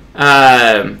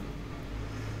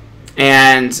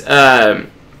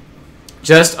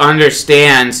 Just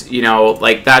understand,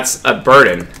 like, that's a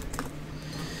burden.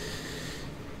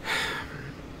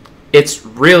 It's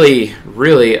really,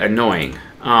 really annoying.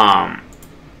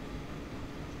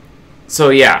 So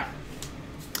yeah,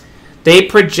 they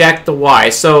project the why.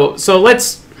 So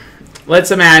let's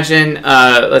imagine,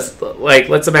 so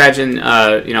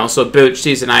Boot,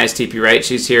 she's an ISTP, right?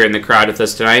 She's here in the crowd with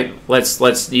us tonight.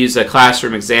 Let's use a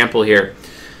classroom example here.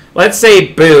 Let's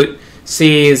say Boot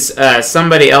sees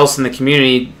somebody else in the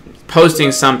community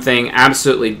posting something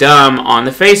absolutely dumb on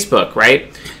the Facebook,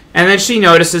 right? And then she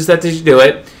notices that they do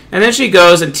it, and then she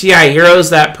goes and TI heroes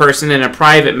that person in a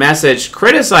private message,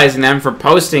 criticizing them for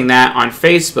posting that on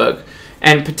Facebook,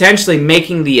 and potentially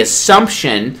making the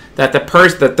assumption that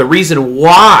the reason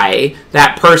why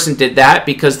that person did that,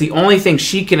 because the only thing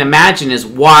she can imagine is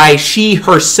why she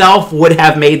herself would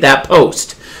have made that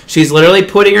post. She's literally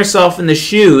putting herself in the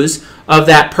shoes of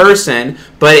that person,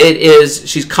 but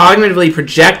she's cognitively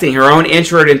projecting her own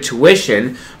introverted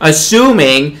intuition,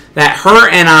 assuming that her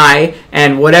NI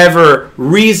and whatever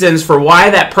reasons for why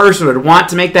that person would want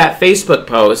to make that Facebook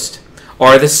post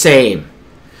are the same.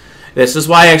 This is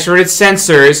why extroverted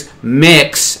sensors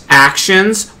mix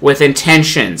actions with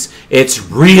intentions. It's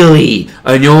really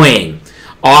annoying.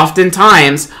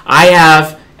 Oftentimes, I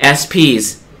have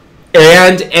SPs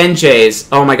and NJs.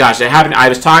 Oh my gosh, it happened. I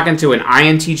was talking to an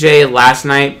INTJ last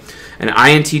night, an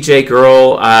INTJ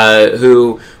girl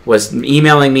who was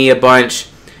emailing me a bunch,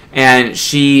 and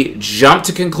she jumped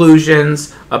to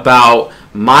conclusions about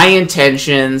my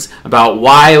intentions, about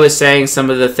why I was saying some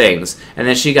of the things. And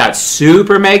then she got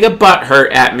super mega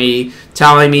butthurt at me,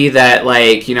 telling me that,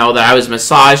 that I was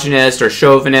misogynist or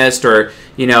chauvinist or,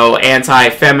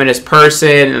 anti-feminist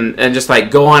person, and just,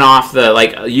 going off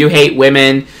the, you hate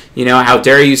women, how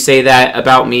dare you say that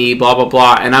about me, blah, blah,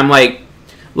 blah. And I'm like,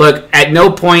 look, at no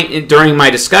point during my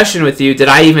discussion with you did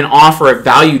I even offer a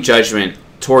value judgment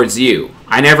towards you.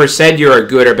 I never said you're a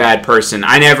good or bad person.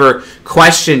 I never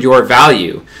questioned your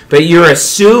value. But you're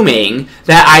assuming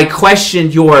that I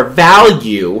questioned your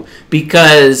value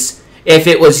because if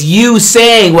it was you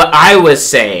saying what I was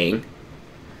saying,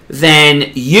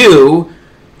 then you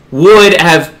would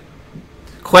have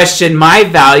questioned my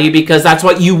value because that's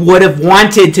what you would have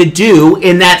wanted to do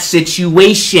in that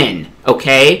situation.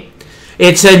 Okay?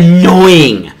 It's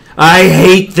annoying. I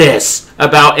hate this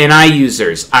about NI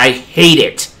users. I hate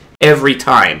it. Every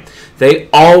time. They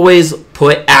always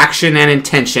put action and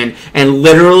intention and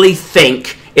literally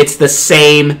think it's the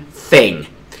same thing.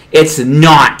 It's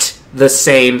not the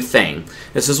same thing.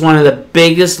 This is one of the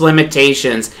biggest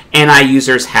limitations NI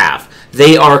users have.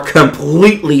 They are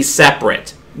completely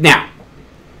separate. Now,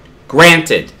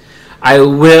 granted, I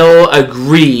will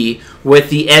agree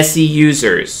with the SE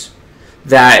users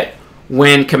that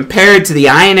when compared to the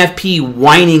INFP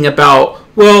whining about,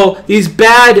 well, these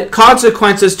bad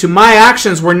consequences to my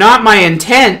actions were not my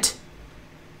intent,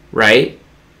 right?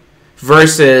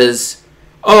 versus,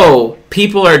 oh,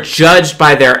 people are judged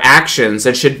by their actions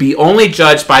and should be only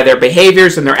judged by their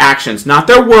behaviors and their actions, not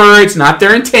their words, not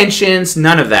their intentions,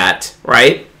 none of that,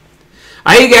 right?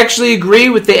 I actually agree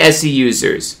with the SE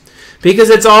users because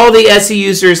it's all the SE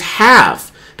users have.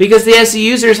 Because the SE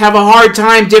users have a hard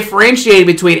time differentiating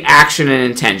between action and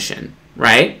intention,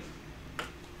 right?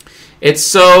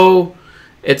 It's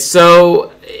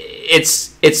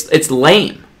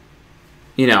lame,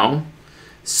 you know.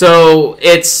 So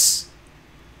it's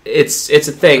a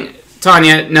thing.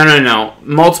 Tanya, no.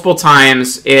 Multiple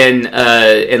times in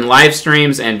live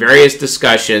streams and various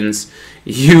discussions,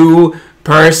 you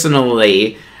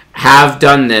personally have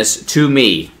done this to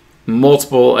me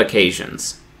multiple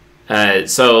occasions.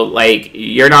 So like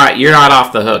you're not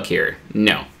off the hook here.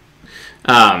 No.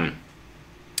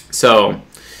 So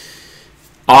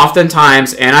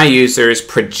oftentimes NI users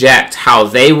project how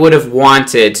they would have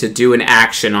wanted to do an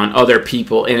action on other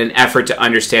people in an effort to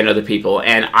understand other people,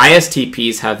 and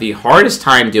ISTPs have the hardest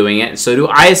time doing it, and so do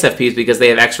ISFPs because they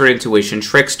have expert intuition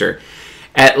trickster.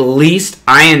 At least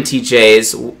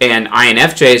INTJs and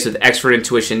INFJs with expert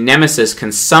intuition nemesis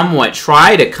can somewhat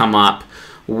try to come up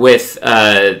with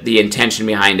the intention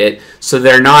behind it, so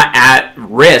they're not at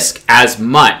risk as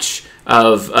much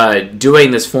of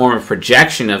doing this form of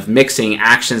projection of mixing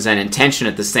actions and intention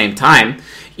at the same time.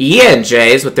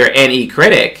 ENJs with their NE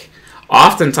critic,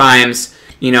 oftentimes,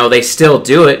 you know, they still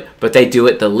do it, but they do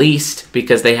it the least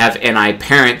because they have NI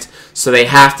parent, so they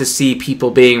have to see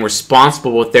people being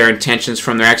responsible with their intentions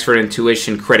from their expert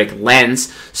intuition critic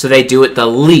lens, so they do it the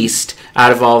least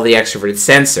out of all the extroverted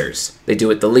sensors. They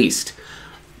do it the least.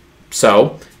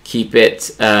 So keep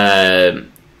it, keep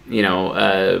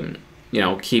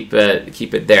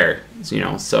it there, you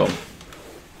know. So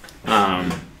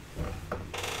I'm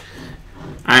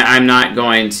not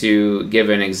going to give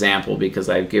an example because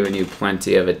I've given you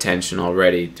plenty of attention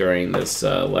already during this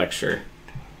lecture,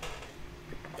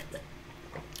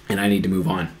 and I need to move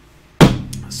on.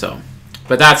 So,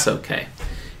 but that's okay.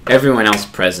 Everyone else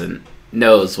present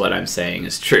knows what I'm saying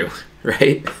is true,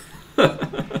 right?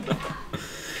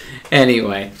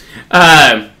 Anyway,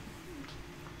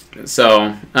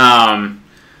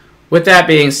 with that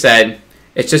being said,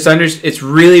 it's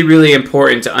really, really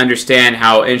important to understand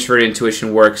how introverted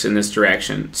intuition works in this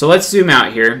direction. So let's zoom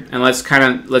out here and let's kind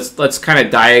of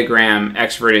diagram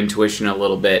extrovert intuition a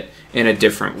little bit in a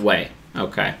different way.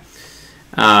 Okay.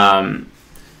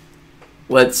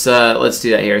 Let's do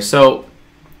that here. So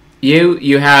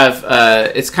you have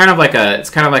it's kind of like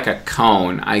a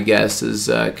cone, I guess, is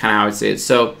kind of how I would say it.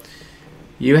 So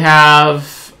you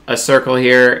have a circle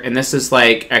here, and this is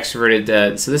like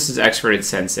extroverted. So this is extroverted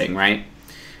sensing, right?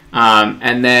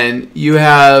 And then you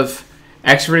have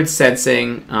extroverted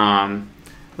sensing.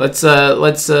 Let's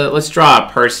draw a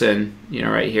person, you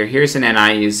know, right here. Here's an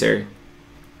NI user.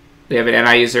 We have an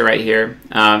NI user right here.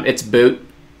 It's Boot,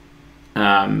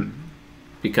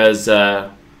 because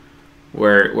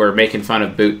we're making fun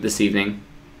of Boot this evening,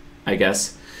 I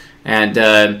guess.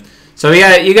 And so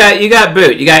you got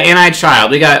Boot. You got NI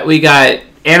child. We got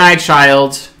NI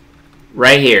child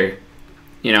right here.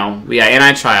 You know, we got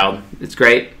NI child. It's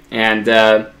great. And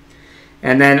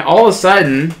then all of a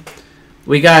sudden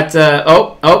we got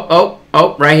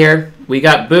right here. We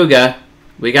got Booga.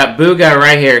 We got Booga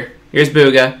right here. Here's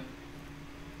Booga.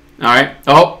 All right.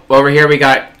 Oh, over here we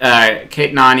got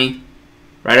Kate Nani.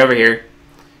 Right over here.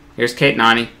 Here's Kate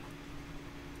Nani.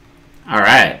 All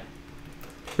right.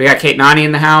 We got Kate Nani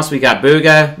in the house. We got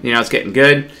Booga. You know, it's getting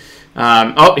good.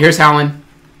 Oh, here's Helen.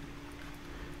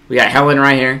 We got Helen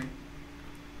right here.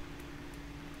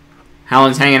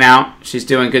 Helen's hanging out. She's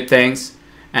doing good things.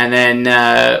 And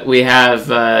then we have,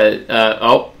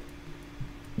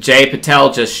 Jay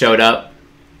Patel just showed up.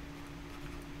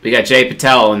 We got Jay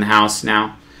Patel in the house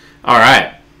now. All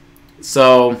right.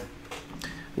 So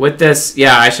with this,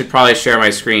 yeah, I should probably share my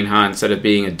screen, huh, instead of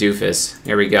being a doofus.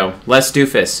 Here we go. Less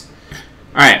doofus.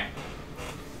 All right.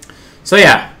 So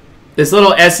yeah, this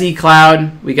little SE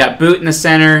cloud, we got Boot in the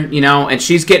center, you know, and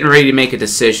she's getting ready to make a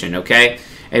decision, okay?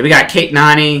 And we got Kate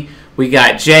Nani, we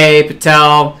got Jay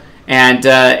Patel, and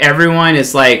everyone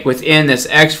is like within this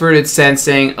extroverted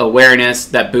sensing awareness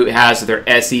that Boot has with her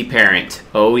SE parent.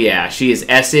 Oh yeah, she is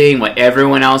SEing what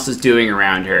everyone else is doing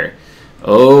around her.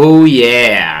 Oh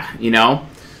yeah, you know?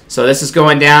 So this is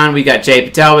going down. We got Jay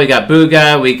Patel, we got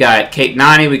Booga, we got Kate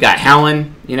Nani, we got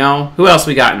Helen, you know? Who else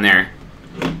we got in there?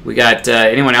 We got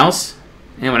anyone else?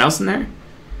 Anyone else in there?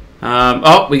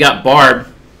 Oh, we got Barb.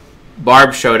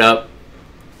 Barb showed up.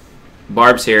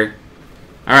 Barb's here.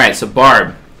 All right, so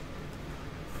Barb's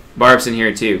in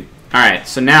here too. All right,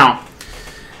 so now,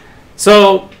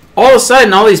 so all of a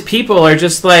sudden, all these people are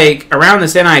just like around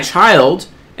this NI child,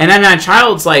 and NI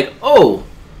child's like, oh,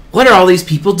 what are all these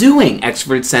people doing?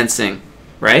 Extroverted sensing,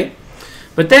 right?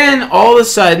 But then all of a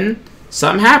sudden,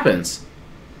 something happens.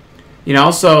 You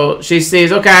know, so she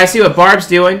sees, okay, I see what Barb's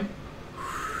doing.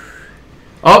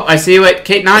 Oh, I see what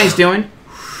Kate Nani's doing.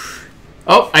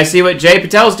 Oh, I see what Jay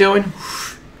Patel's doing.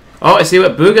 Oh, I see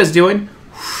what Booga's doing.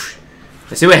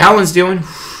 I see what Helen's doing.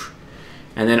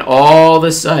 And then all of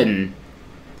a sudden,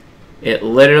 it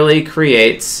literally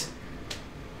creates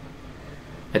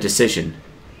a decision.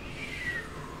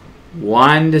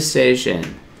 One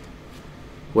decision,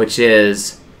 which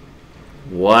is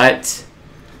what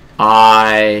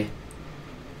I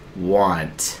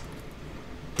want.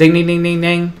 Ding, ding, ding, ding,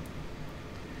 ding.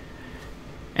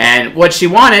 And what she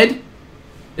wanted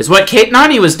is what Kate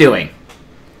Nani was doing.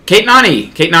 Kate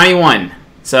Nani won.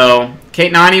 So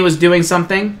Kate Nani was doing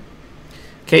something.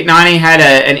 Kate Nani had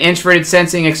an introverted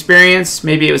sensing experience.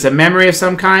 Maybe it was a memory of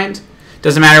some kind.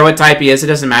 Doesn't matter what type he is. It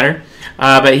doesn't matter.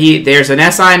 But there's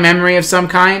an SI memory of some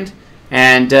kind.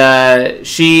 And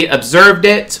she observed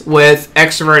it with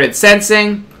extroverted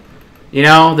sensing. You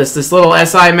know, this little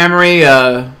SI memory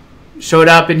showed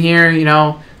up in here. You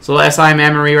know, this little SI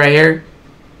memory right here.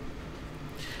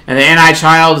 And the NI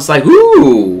child is like,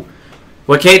 ooh,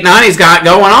 what Kate Nani's got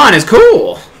going on is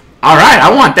cool. All right,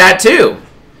 I want that too.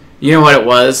 You know what it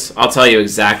was? I'll tell you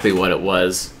exactly what it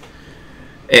was.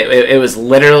 It was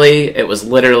literally an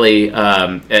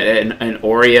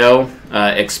Oreo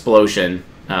explosion.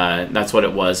 That's what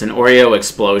it was. An Oreo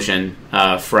explosion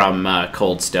from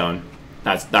Cold Stone.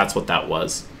 That's what that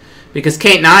was. Because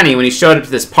Kate Nani, when he showed up to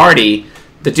this party,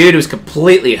 the dude was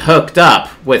completely hooked up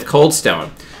with Cold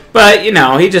Stone. But, you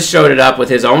know, he just showed it up with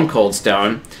his own Cold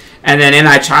Stone. And then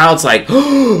NI Child's like,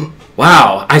 oh,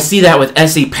 wow, I see that with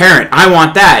SE Parent. I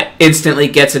want that. Instantly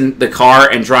gets in the car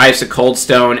and drives to Cold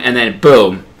Stone. And then,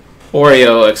 boom,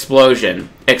 Oreo explosion.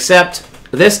 Except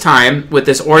this time, with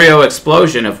this Oreo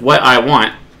explosion of what I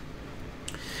want,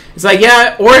 it's like,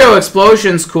 yeah, Oreo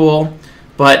explosion's cool.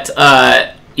 But,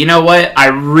 you know what? I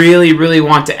really, really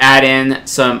want to add in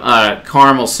some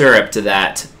caramel syrup to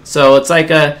that. So it's like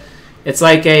a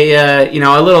you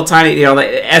know, a little tiny, you know,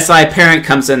 like SI Parent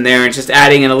comes in there and just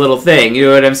adding in a little thing. You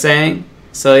know what I'm saying?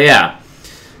 So yeah,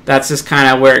 that's just kind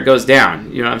of where it goes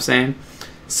down. You know what I'm saying?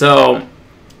 So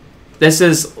this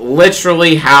is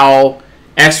literally how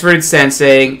extroverted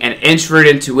sensing and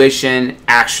introverted intuition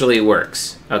actually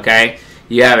works. Okay,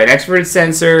 you have an extroverted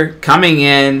sensor coming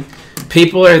in.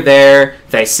 People are there.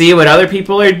 They see what other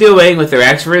people are doing with their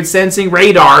extroverted sensing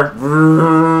radar.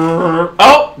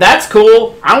 Oh, that's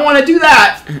cool. I want to do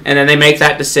that. And then they make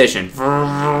that decision.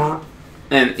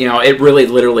 And, you know, it really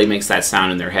literally makes that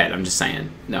sound in their head. I'm just saying.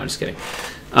 No, I'm just kidding.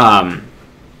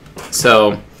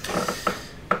 So,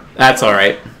 that's all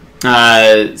right.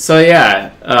 So,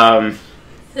 yeah.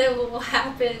 So what will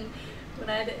happen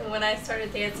when I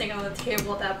started dancing on the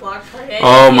table at that block party?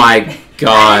 Oh my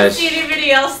gosh. I didn't see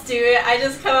anybody else do it. I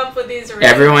just come up with these random...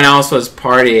 Everyone else was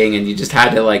partying and you just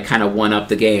had to like kind of one up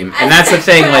the game. And that's the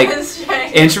thing, like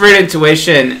introverted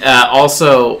intuition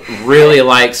also really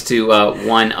likes to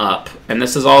one up. And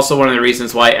this is also one of the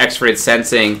reasons why extroverted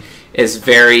sensing is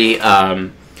very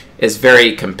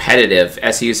competitive.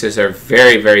 SE users are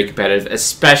very, very competitive,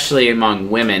 especially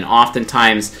among women.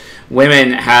 Oftentimes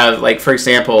women have, like, for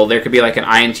example, there could be like an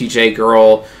INTJ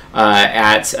girl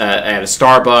at a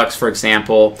Starbucks, for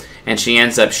example, and she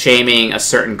ends up shaming a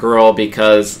certain girl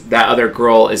because that other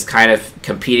girl is kind of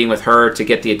competing with her to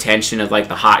get the attention of like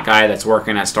the hot guy that's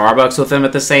working at Starbucks with them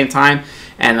at the same time.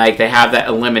 And like they have that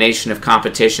elimination of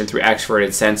competition through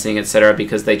extroverted sensing, etc.,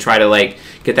 because they try to like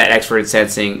get that extroverted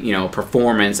sensing, you know,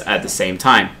 performance at the same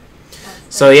time.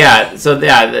 So yeah,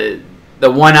 the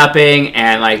one-upping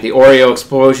and like the Oreo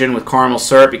explosion with caramel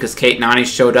syrup because Kate Nani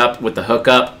showed up with the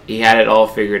hookup. He had it all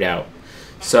figured out.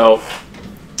 So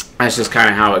that's just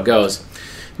kind of how it goes.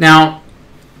 Now,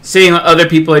 seeing what other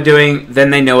people are doing,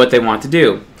 then they know what they want to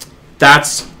do.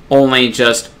 That's only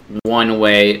just one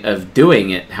way of doing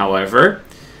it, however.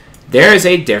 There is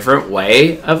a different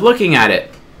way of looking at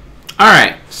it.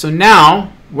 Alright, so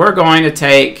now we're going to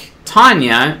take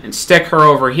Tanya and stick her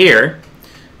over here.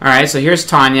 Alright, so here's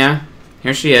Tanya.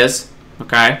 Here she is.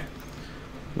 Okay.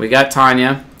 We got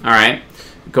Tanya. Alright.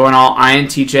 Going all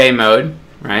INTJ mode.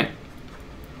 Right?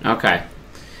 Okay.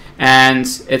 And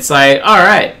it's like,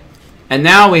 alright. And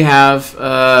now we have,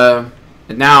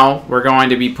 now we're going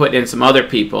to be putting in some other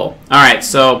people. Alright,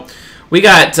 so we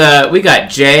got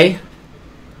Jay.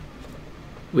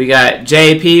 We got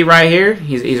JP right here.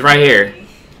 He's right here.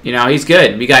 You know, he's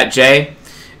good. We got Jay.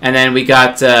 And then we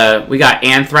got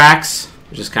Anthrax,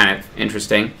 which is kind of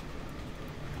interesting.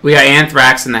 We got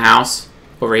Anthrax in the house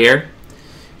over here,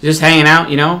 just hanging out.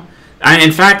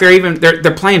 In fact,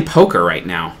 they're playing poker right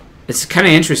now. It's kind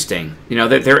of interesting.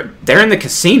 They're in the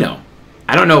casino.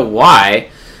 I don't know why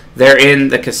they're in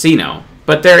the casino,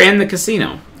 but they're in the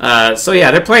casino. So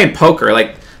yeah, they're playing poker.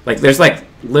 Like there's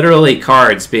literally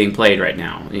cards being played right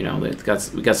now. We got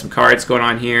some cards going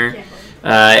on here.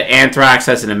 Anthrax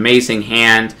has an amazing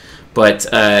hand, but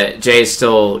Jay's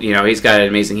still, he's got an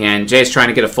amazing hand. Jay's trying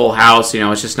to get a full house.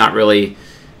 It's just not really.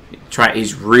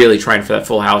 He's really trying for that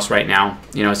full house right now.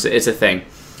 It's a thing.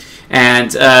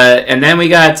 And then we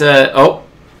got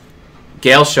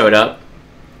Gail showed up.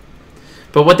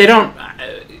 But what they don't...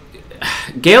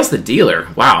 Gail's the dealer.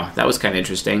 Wow, that was kind of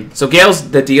interesting. So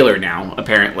Gail's the dealer now,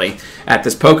 apparently, at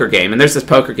this poker game. And there's this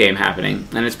poker game happening,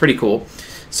 and it's pretty cool.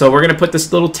 So we're going to put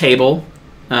this little table,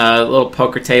 little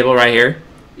poker table right here,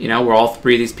 where all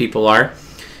three of these people are.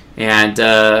 And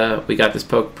we got this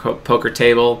poker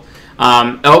table.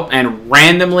 And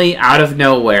randomly, out of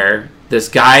nowhere, this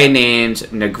guy named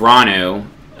Negreanu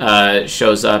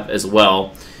shows up as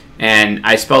well. And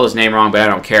I spelled his name wrong, but I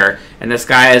don't care. And this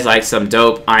guy is like some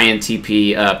dope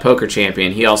INTP poker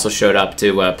champion. He also showed up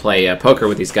to play poker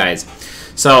with these guys.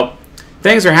 So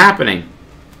things are happening.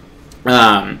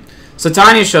 So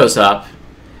Tanya shows up,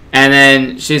 and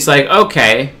then she's like,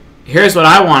 okay, here's what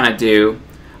I want to do.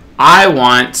 I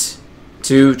want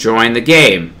to join the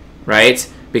game, right?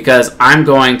 Because I'm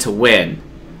going to win.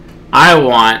 I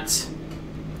want...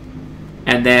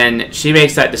 And then she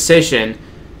makes that decision,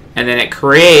 and then it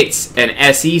creates an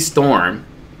SE storm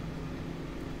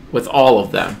with all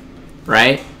of them,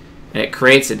 right? And it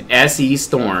creates an SE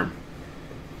storm.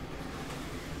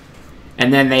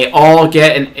 And then they all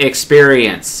get an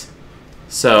experience.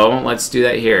 So, let's do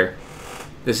that here.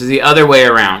 This is the other way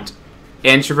around.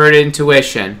 Introverted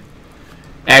intuition,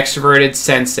 extroverted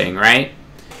sensing, right?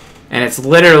 And it's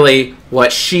literally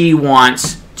what she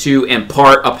wants to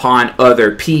impart upon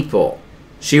other people.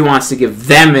 She wants to give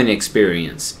them an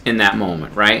experience in that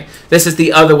moment, right? This is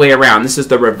the other way around. This is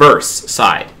the reverse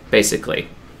side, basically.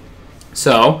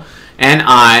 So, and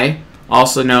I,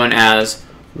 also known as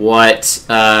what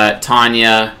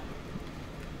Tanya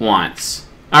wants.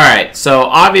 Alright, so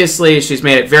obviously she's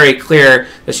made it very clear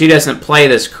that she doesn't play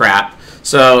this crap.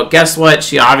 So, guess what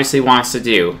she obviously wants to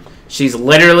do? She's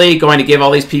literally going to give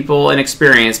all these people an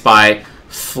experience by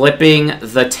flipping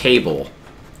the table.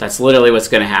 That's literally what's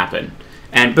going to happen.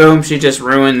 And boom, she just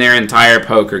ruined their entire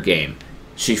poker game.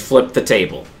 She flipped the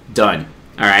table. Done.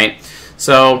 Alright?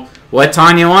 So, what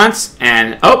Tanya wants,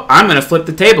 and, I'm going to flip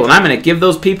the table, and I'm going to give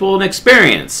those people an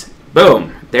experience.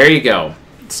 Boom. There you go.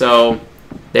 So,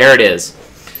 there it is.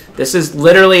 This is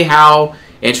literally how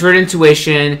introverted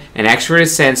intuition and extroverted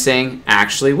sensing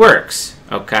actually works.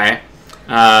 Okay?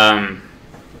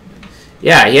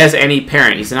 Yeah, he has any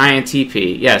parent. He's an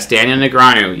INTP. Yes, Daniel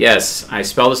Negreanu. Yes, I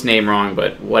spelled his name wrong,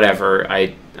 but whatever.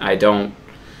 I don't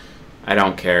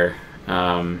care.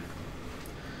 I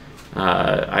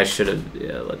should have.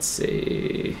 Yeah, let's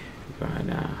see.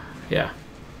 Yeah.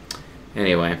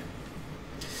 Anyway.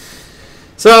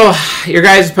 So your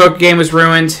guys' poker game was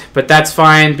ruined, but that's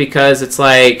fine because it's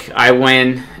like I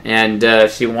win and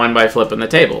she won by flipping the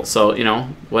table. So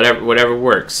whatever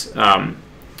works.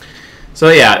 So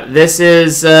yeah, this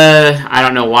is, I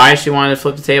don't know why she wanted to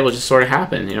flip the table. It just sort of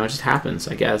happened. It just happens,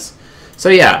 I guess. So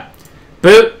yeah,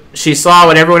 boot, she saw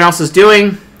what everyone else was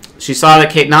doing. She saw that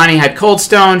Kate Nani had Cold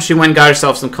Stone. She went and got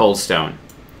herself some Cold Stone.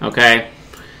 Okay?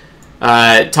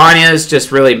 Tanya's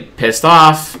just really pissed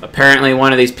off. Apparently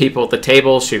one of these people at the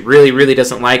table she really, really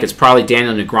doesn't like. It's probably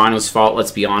Daniel Negreanu's fault,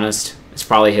 let's be honest. It's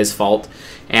probably his fault.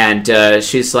 And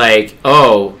she's like,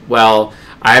 oh, well...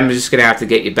 I'm just going to have to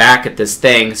get you back at this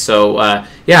thing. So,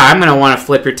 yeah, I'm going to want to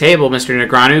flip your table, Mr.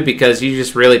 Negreanu, because you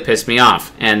just really pissed me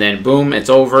off. And then, boom, it's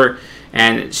over.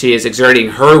 And she is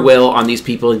exerting her will on these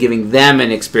people and giving them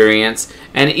an experience.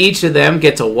 And each of them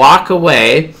get to walk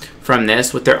away from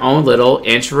this with their own little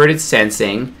introverted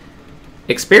sensing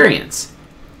experience.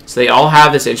 So they all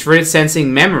have this introverted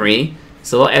sensing memory,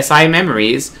 these little SI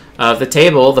memories of the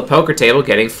table, the poker table,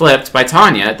 getting flipped by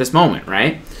Tanya at this moment,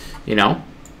 right?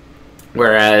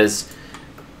 Whereas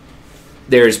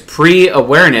there's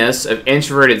pre-awareness of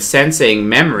introverted sensing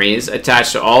memories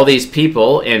attached to all these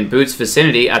people in Boot's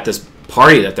vicinity at this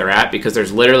party that they're at, because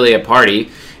there's literally a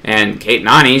party, and Kate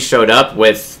Nani showed up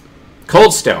with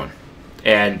Cold Stone.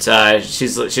 And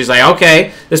she's like,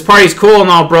 okay, this party's cool and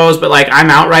all, bros, but like I'm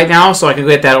out right now, so I can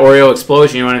get that Oreo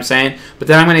explosion, you know what I'm saying? But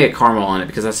then I'm going to get caramel on it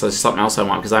because that's something else I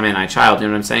want because I'm an child, you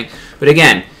know what I'm saying? But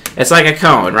again, it's like a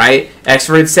cone, right?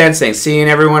 Extroverted sensing, seeing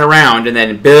everyone around, and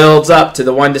then builds up to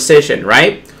the one decision,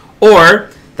 right? Or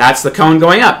That's the cone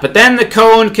going up. But then the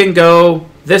cone can go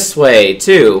this way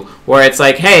too, where it's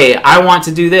like, hey, I want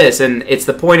to do this, and it's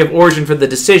the point of origin for the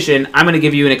decision. I'm going to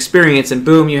give you an experience, and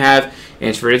boom, you have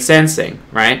introverted sensing,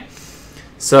 right?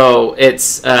 So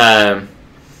it's a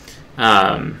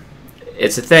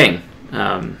thing.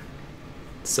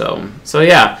 So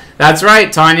yeah, that's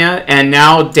right, Tanya. And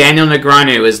now Daniel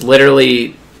Negreanu is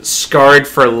literally scarred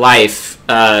for life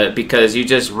because you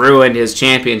just ruined his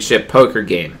championship poker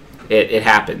game. It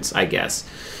happens, I guess.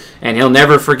 And he'll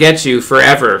never forget you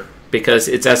forever because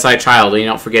it's SI Child and you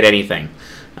don't forget anything.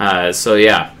 So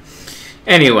yeah.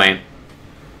 Anyway.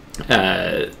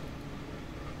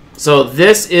 So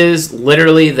this is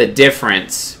literally the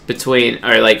difference between,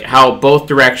 or like how both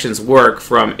directions work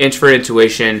from introvert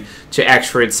intuition to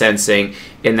extrovert sensing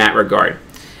in that regard.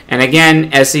 And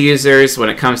again, SE users, when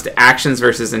it comes to actions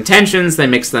versus intentions, they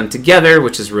mix them together,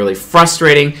 which is really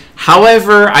frustrating.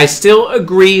 However, I still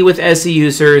agree with SE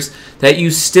users that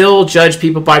you still judge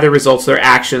people by the results of their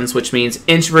actions, which means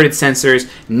introverted sensors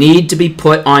need to be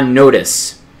put on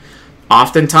notice.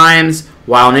 Oftentimes,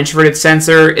 while an introverted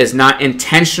sensor is not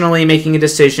intentionally making a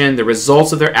decision, the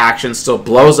results of their actions still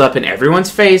blows up in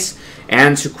everyone's face.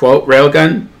 And to quote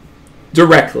Railgun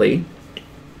directly,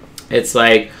 it's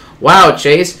like, wow,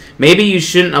 Chase, maybe you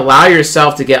shouldn't allow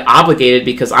yourself to get obligated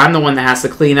because I'm the one that has to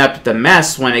clean up the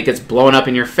mess when it gets blown up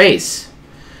in your face.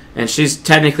 And she's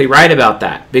technically right about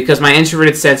that, because my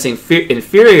introverted sensing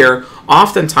inferior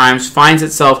oftentimes finds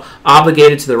itself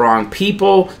obligated to the wrong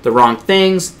people, the wrong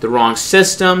things, the wrong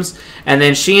systems, and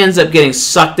then she ends up getting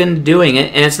sucked into doing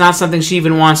it, and it's not something she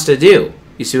even wants to do.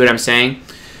 You see what I'm saying?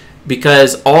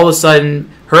 Because all of a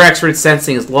sudden, her extroverted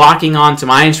sensing is locking on to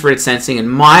my introverted sensing, and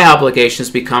my obligations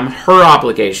become her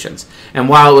obligations. And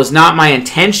while it was not my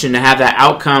intention to have that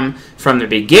outcome from the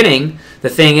beginning, the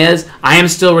thing is, I am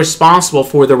still responsible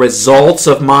for the results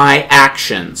of my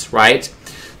actions, right?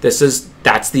 That's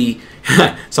the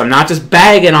so I'm not just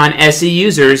bagging on SE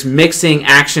users mixing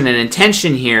action and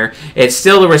intention here. It's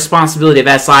still the responsibility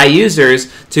of SI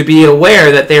users to be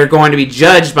aware that they're going to be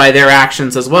judged by their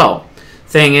actions as well.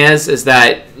 Thing is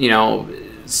that,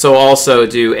 so also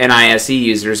do NISE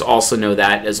users also know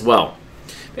that as well.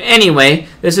 But anyway,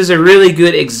 this is a really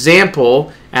good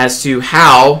example as to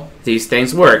how these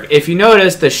things work. If you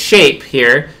notice the shape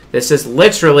here, this is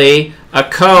literally a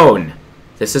cone.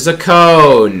 This is a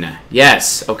cone.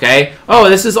 Yes, okay. Oh,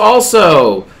 this is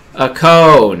also a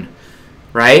cone,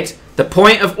 right? The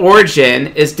point of origin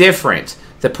is different.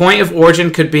 The point of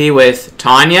origin could be with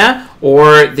Tanya,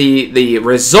 or the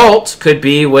result could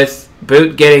be with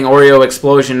Boot getting Oreo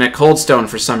Explosion at Coldstone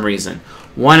for some reason.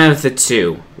 One of the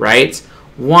two, right?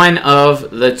 One of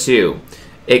the two.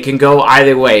 It can go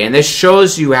either way. And this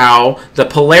shows you how the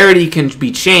polarity can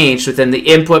be changed within the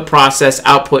input, process,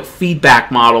 output,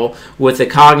 feedback model with the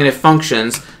cognitive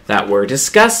functions that we're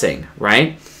discussing,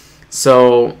 right?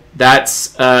 So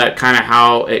that's kind of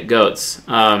how it goes.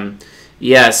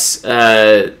 Yes,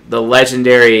 the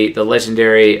legendary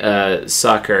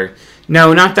sucker.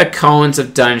 No, not the Cones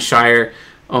of Dunshire.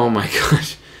 Oh my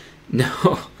gosh.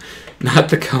 No, not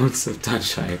the Cones of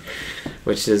Dunshire,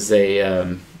 which is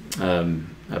a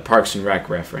Parks and Rec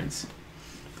reference.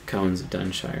 Cones of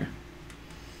Dunshire.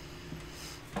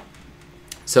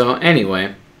 So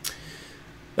anyway,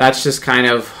 that's just kind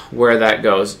of where that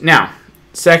goes. Now,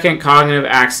 second cognitive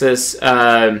axis.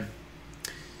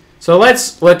 So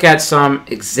let's look at some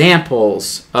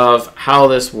examples of how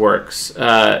this works.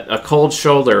 A cold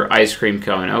shoulder ice cream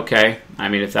cone. Okay, I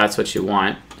mean, if that's what you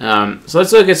want. So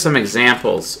let's look at some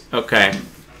examples. Okay.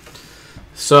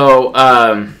 So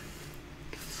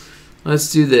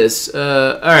let's do this.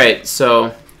 All right,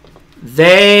 so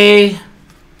they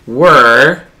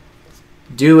were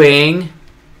doing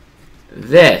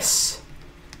this.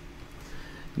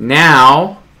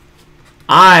 Now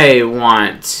I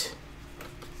want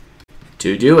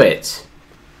to do it.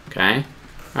 Okay?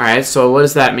 All right, so what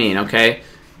does that mean? Okay?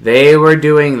 They were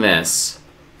doing this.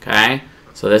 Okay?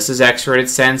 So this is extroverted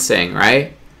sensing,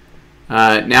 right?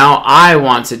 Now I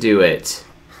want to do it.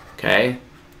 Okay?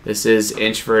 This is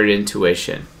introverted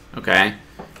intuition. Okay?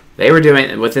 They were doing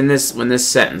it within this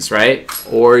sentence, right?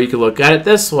 Or you could look at it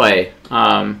this way.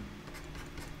 I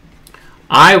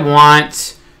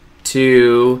want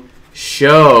to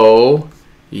show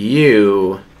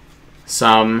you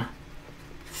something.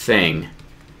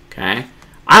 Okay?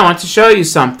 I want to show you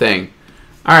something.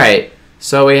 All right.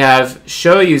 So we have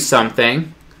show you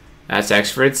something. That's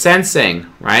extroverted sensing,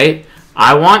 right?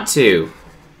 I want to.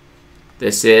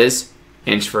 This is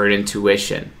introverted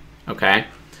intuition. Okay?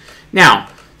 Now,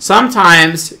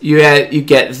 sometimes you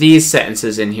get these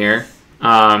sentences in here.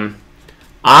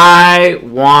 I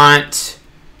want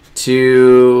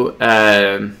to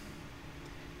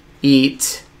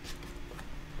eat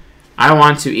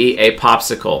a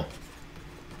popsicle.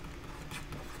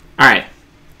 Alright.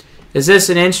 Is this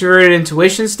an introverted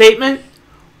intuition statement?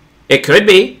 It could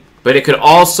be, but it could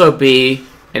also be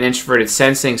an introverted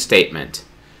sensing statement.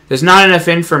 There's not enough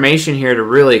information here to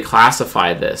really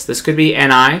classify this. This could be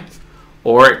NI,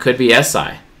 or it could be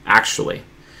SI, actually.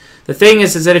 The thing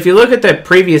is that if you look at the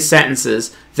previous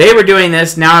sentences, they were doing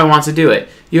this, now I want to do it.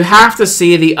 You have to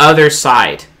see the other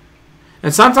side.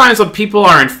 And sometimes when people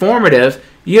are informative,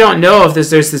 you don't know if there's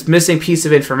this missing piece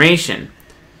of information.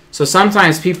 So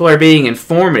sometimes people are being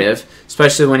informative,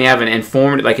 especially when you have an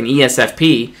informative, like an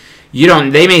ESFP.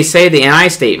 They may say the NI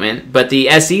statement, but the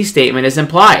SE statement is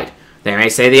implied. They may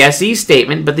say the SE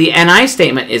statement, but the NI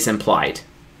statement is implied.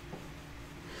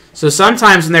 So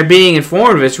sometimes when they're being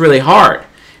informative, it's really hard.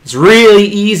 It's really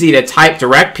easy to type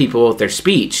direct people with their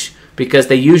speech because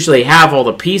they usually have all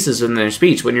the pieces in their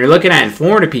speech. When you're looking at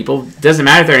informative people, it doesn't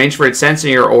matter if they're an introverted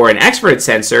sensor or an extroverted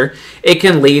sensor, it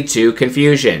can lead to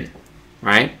confusion,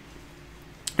 right?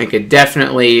 It could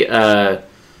definitely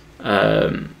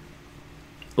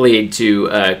lead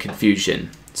to confusion.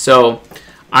 So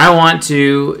I want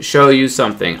to show you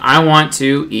something. I want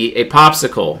to eat a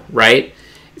popsicle, right?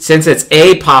 Since it's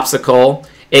a popsicle,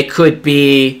 it could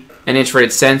be an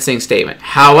introverted sensing statement.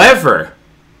 However,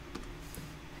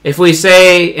 if we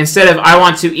say, instead of I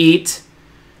want to eat,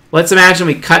 let's imagine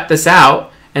we cut this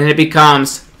out and it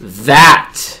becomes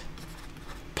that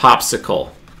popsicle.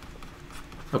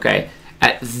 Okay?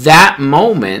 At that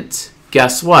moment,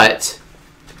 guess what?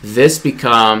 This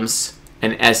becomes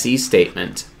an SE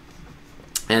statement.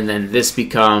 And then this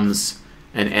becomes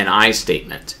an NI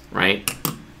statement, right?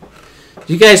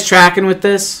 You guys tracking with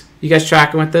this? You guys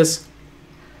tracking with this?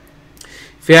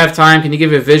 If you have time, can you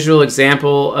give a visual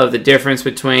example of the difference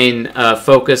between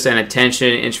focus and attention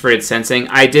in introverted sensing?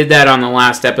 I did that on the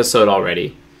last episode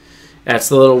already. That's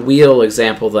the little wheel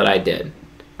example that I did.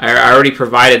 I already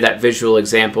provided that visual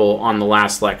example on the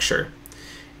last lecture.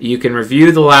 You can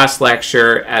review the last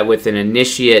lecture with an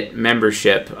initiate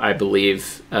membership, I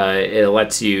believe. It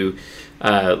lets you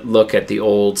look at the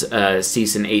old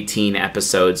season 18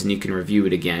 episodes, and you can review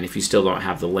it again if you still don't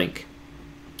have the link.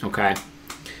 Okay?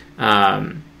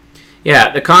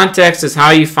 Yeah, the context is how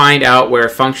you find out where a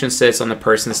function sits on the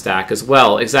person stack as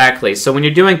well. Exactly. So when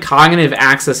you're doing cognitive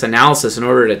axis analysis in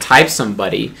order to type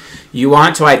somebody, you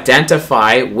want to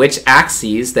identify which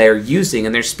axes they're using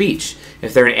in their speech.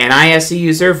 If they're an NISE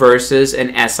user versus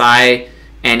an SINE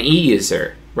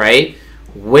user, right?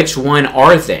 Which one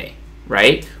are they,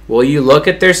 right? Well, you look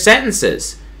at their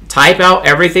sentences, type out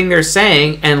everything they're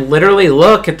saying, and literally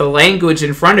look at the language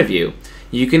in front of you.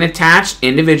 You can attach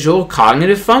individual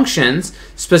cognitive functions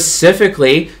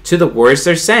specifically to the words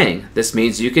they're saying. This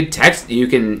means you can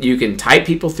type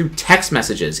people through text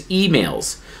messages,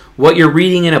 emails, what you're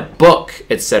reading in a book,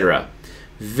 etc.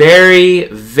 Very,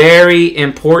 very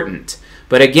important.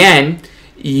 But again,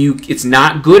 it's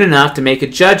not good enough to make a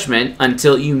judgment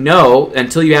until you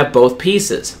have both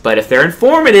pieces. But if they're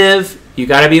informative, you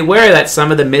got to be aware that some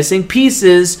of the missing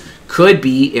pieces could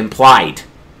be implied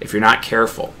if you're not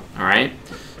careful. All right?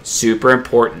 Super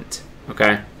important.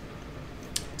 Okay?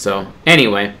 So,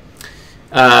 anyway,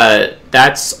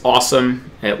 that's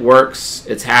awesome. It works.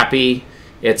 It's happy.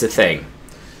 It's a thing.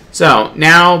 So,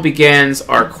 now begins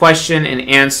our question and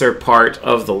answer part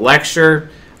of the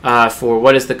lecture for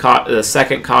what is the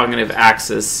second cognitive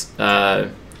axis,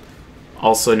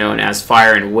 also known as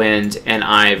fire and wind,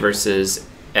 NI versus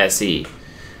SE.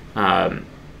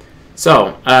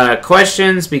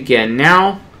 Questions begin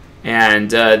now. And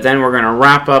then we're going to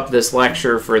wrap up this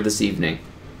lecture for this evening.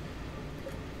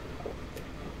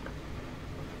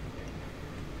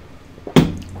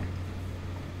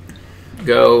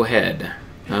 Go ahead.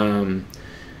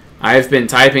 I've been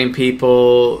typing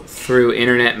people through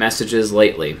internet messages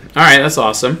lately. All right, that's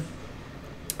awesome.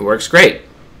 It works great.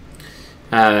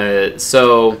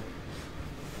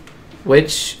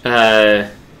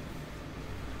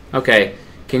 Okay.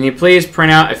 Can you please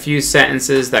print out a few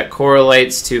sentences that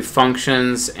correlates to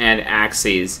functions and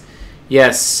axes?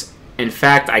 Yes. In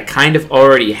fact, I kind of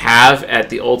already have at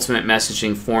the ultimate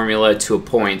messaging formula to a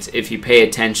point if you pay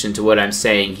attention to what I'm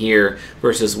saying here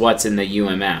versus what's in the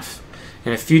UMF.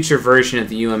 In a future version of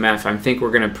the UMF, I think we're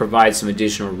going to provide some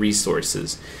additional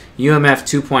resources. UMF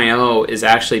 2.0 is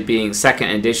actually second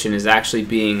edition is actually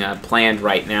being planned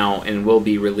right now and will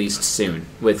be released soon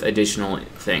with additional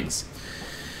things.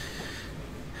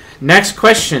 Next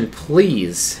question,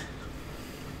 please.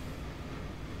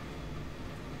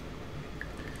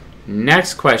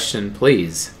 Next question,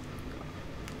 please.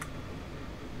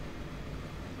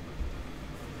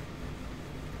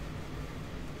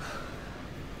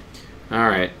 All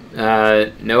right.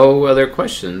 No other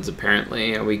questions,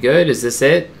 apparently. Are we good? Is this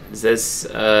it? Is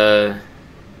that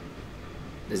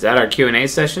our Q&A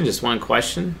session? Just one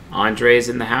question? Andre's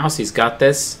in the house. He's got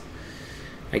this.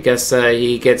 I guess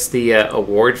he gets the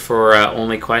award for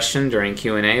only question during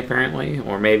Q&A, apparently.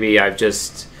 Or maybe I've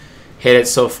just hit it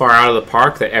so far out of the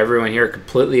park that everyone here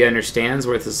completely understands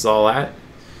where this is all at.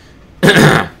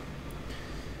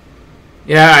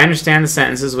 Yeah, I understand the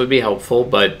sentences would be helpful,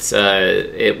 but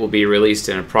it will be released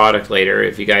in a product later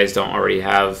if you guys don't already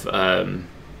have, the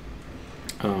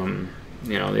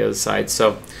other side.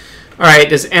 So, all right,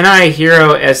 does NI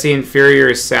Hero SE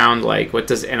Inferior sound like? What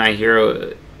does NI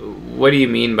Hero... What do you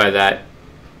mean by that?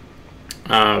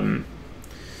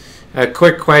 A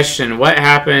quick question. What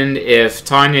happened if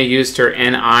Tanya used her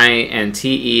NI and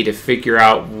TE to figure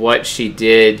out what she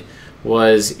did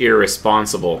was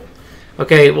irresponsible?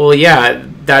 Okay, well, yeah,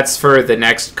 that's for the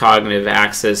next cognitive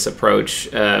axis approach,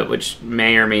 which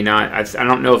may or may not. I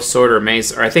don't know if Sword or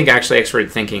Mace, or I think actually Expert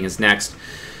Thinking is next.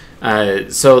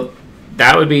 So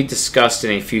that would be discussed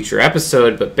in a future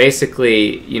episode, but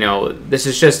basically, this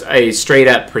is just a straight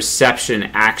up perception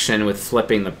action with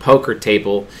flipping the poker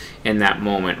table in that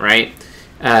moment, right?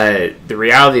 The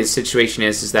reality of the situation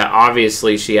is that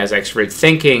obviously she has expert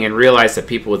thinking and realized that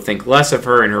people would think less of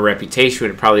her and her reputation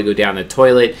would probably go down the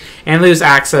toilet and lose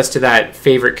access to that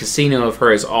favorite casino of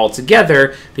hers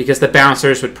altogether because the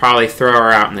bouncers would probably throw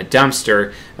her out in the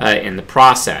dumpster in the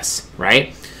process,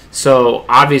 right? So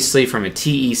obviously from a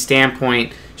TE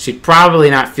standpoint, she'd probably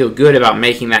not feel good about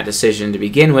making that decision to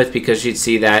begin with because she'd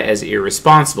see that as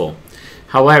irresponsible.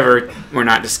 However, we're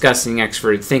not discussing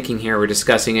extroverted thinking here. We're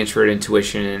discussing introverted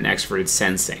intuition and extroverted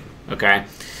sensing. Okay?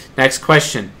 Next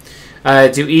question.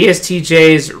 Do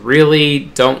ESTJs really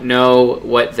don't know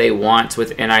what they want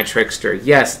with NI Trickster?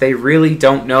 Yes, they really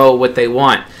don't know what they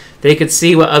want. They could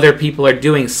see what other people are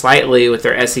doing slightly with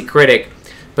their SE Critic,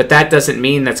 but that doesn't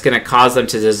mean that's going to cause them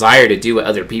to desire to do what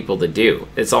other people to do.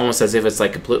 It's almost as if it's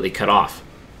like completely cut off.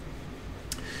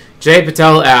 Jay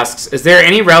Patel asks, is there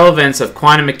any relevance of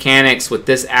quantum mechanics with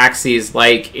this axis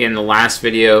like in the last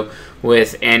video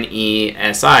with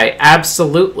NESI?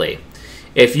 Absolutely.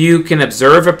 If you can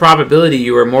observe a probability,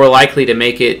 you are more likely to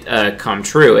make it come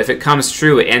true. If it comes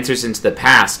true, it enters into the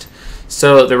past.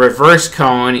 So the reverse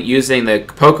cone, using the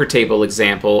poker table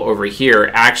example over here,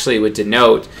 actually would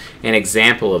denote an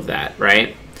example of that,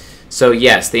 right? So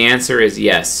yes, the answer is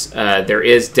yes. There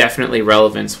is definitely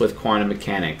relevance with quantum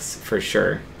mechanics, for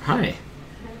sure. Hi.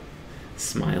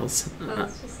 Smiles. I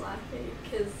was just laughing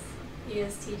because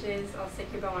ESTJs, I was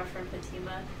thinking about my friend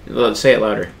Fatima. Say it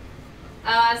louder.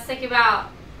 I was thinking about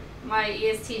my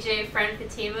ESTJ friend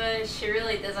Fatima. She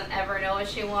really doesn't ever know what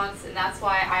she wants, and that's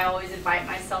why I always invite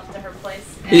myself to her place.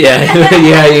 Yeah,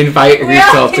 yeah, you invite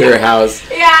yourself to her house.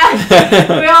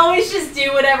 Yeah, we always just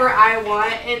do whatever I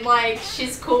want, and like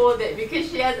she's cool with it because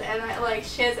she has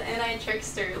NI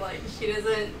Trickster. Like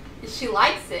she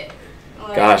likes it.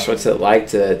 Like, gosh, what's it like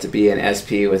to be an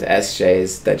SP with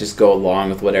SJs that just go along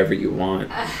with whatever you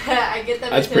want? I get them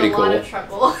That's into pretty a cool. lot of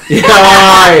trouble.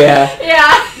 Yeah.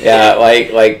 Yeah. Yeah,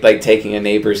 like taking a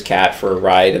neighbor's cat for a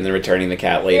ride and then returning the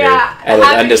cat later at an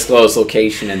undisclosed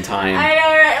location and time. I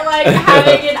know, right? Like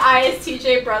having an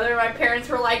ISTJ brother, my parents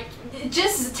were like,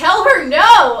 just tell her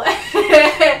no.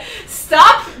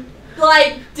 Stop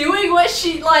like doing what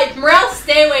she like. Morel,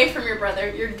 stay away from your brother.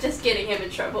 You're just getting him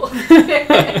in trouble.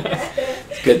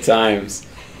 Good times.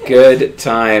 Good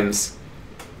times.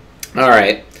 All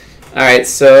right.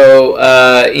 So,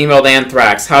 emailed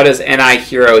Anthrax. How does NI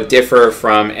Hero differ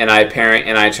from NI Parent,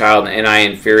 NI Child, and NI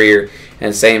Inferior?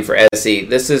 And same for SE.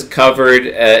 This is covered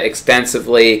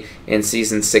extensively in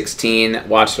Season 16.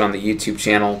 Watch it on the YouTube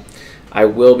channel. I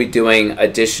will be doing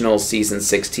additional Season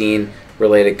 16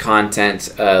 related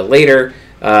content later,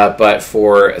 but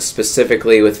for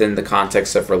specifically within the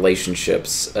context of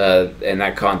relationships, and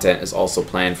that content is also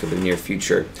planned for the near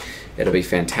future. It'll be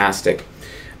fantastic.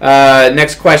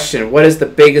 Next question. What is the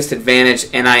biggest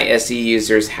advantage NISE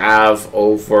users have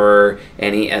over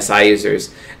NESI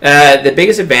users? The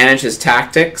biggest advantage is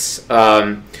tactics.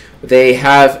 They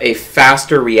have a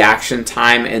faster reaction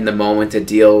time in the moment to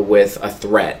deal with a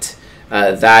threat.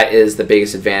 That is the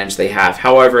biggest advantage they have.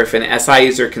 However, if an SI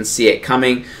user can see it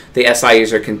coming, the SI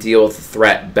user can deal with the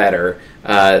threat better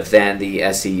than the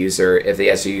SE user if the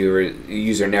SE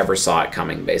user never saw it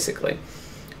coming, basically.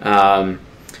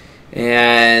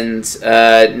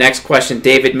 Next question,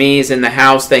 David Mees in the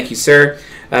house. Thank you, sir.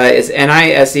 Is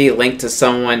NISE linked to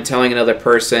someone telling another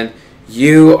person,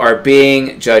 you are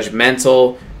being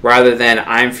judgmental, rather than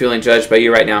I'm feeling judged by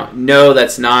you right now? No,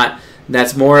 that's not.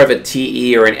 That's more of a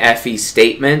TE or an FE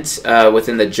statement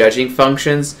within the judging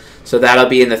functions. So that'll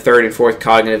be in the third and fourth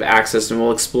cognitive axis, and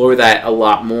we'll explore that a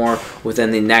lot more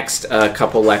within the next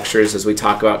couple lectures as we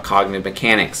talk about cognitive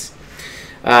mechanics.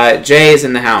 Jay is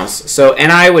in the house. So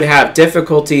NI would have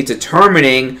difficulty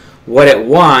determining what it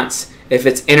wants if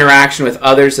its interaction with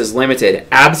others is limited.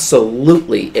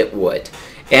 Absolutely it would.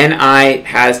 NI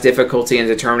has difficulty in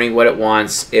determining what it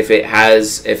wants if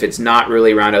it's not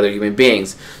really around other human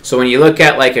beings. So when you look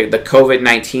at like the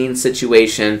COVID-19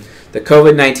 situation, the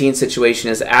COVID-19 situation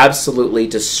is absolutely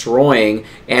destroying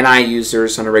NI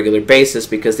users on a regular basis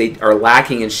because they are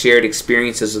lacking in shared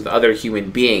experiences with other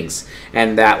human beings.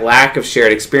 And that lack of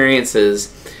shared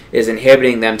experiences is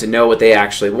inhibiting them to know what they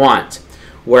actually want.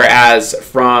 Whereas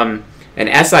from an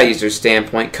SI user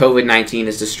standpoint, COVID-19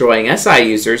 is destroying SI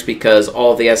users because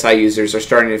all the SI users are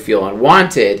starting to feel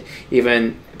unwanted,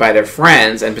 even by their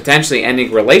friends, and potentially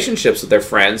ending relationships with their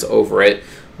friends over it,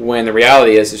 when the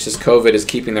reality is it's just COVID is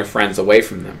keeping their friends away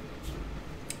from them.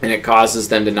 And it causes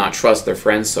them to not trust their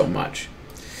friends so much.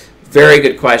 Very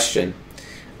good question.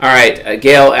 All right,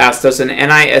 Gail asked, does an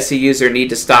NISE user need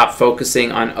to stop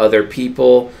focusing on other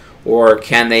people, or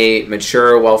can they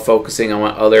mature while focusing on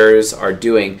what others are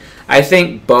doing? I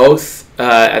think both.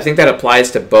 I think that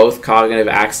applies to both cognitive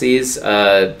axes.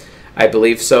 I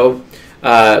believe so.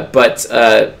 But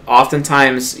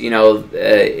oftentimes,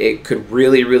 it could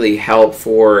really, really help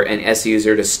for an S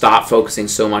user to stop focusing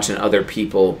so much on other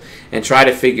people and try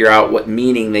to figure out what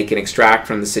meaning they can extract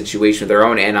from the situation with their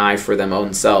own NI for them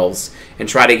own selves, and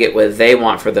try to get what they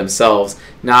want for themselves,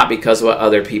 not because of what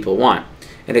other people want.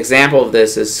 An example of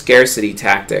this is scarcity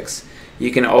tactics.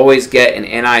 You can always get an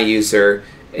NI user,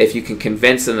 if you can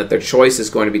convince them that their choice is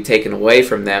going to be taken away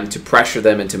from them, to pressure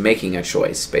them into making a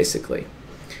choice, basically.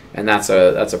 And that's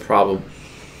a problem.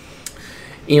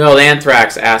 Emailed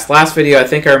Anthrax asked, last video I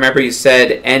think I remember you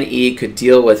said NE could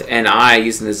deal with NI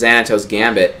using the Xanatos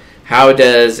Gambit. How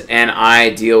does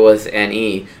NI deal with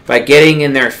NE? By getting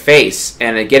in their face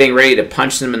and getting ready to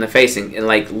punch them in the face and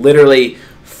like literally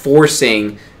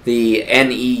forcing the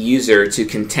NE user to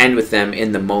contend with them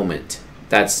in the moment.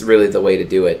 That's really the way to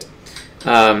do it.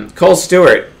 Cole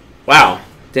Stewart, wow,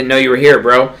 didn't know you were here,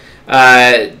 bro.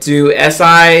 Do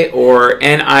SI or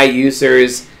NI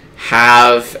users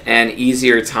have an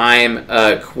easier time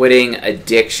quitting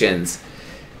addictions?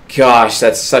 Gosh,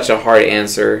 that's such a hard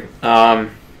answer.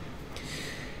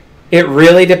 It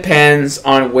really depends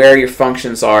on where your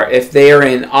functions are. If they are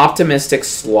in optimistic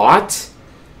slot,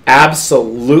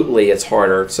 absolutely it's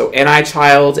harder. So NI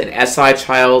child and SI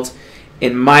child,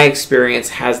 in my experience,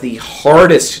 has the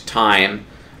hardest time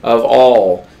of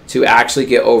all to actually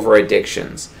get over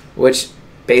addictions, which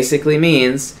basically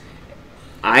means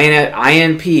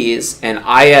INPs and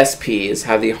ISPs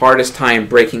have the hardest time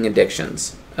breaking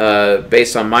addictions.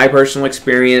 Based on my personal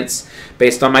experience,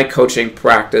 based on my coaching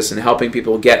practice and helping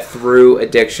people get through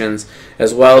addictions,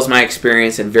 as well as my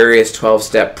experience in various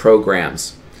 12-step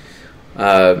programs.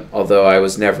 Although I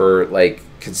was never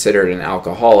considered an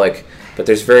alcoholic, but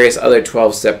there's various other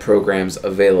 12-step programs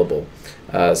available.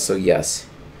 So yes.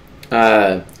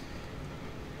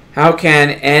 How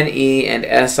can NE and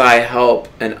SI help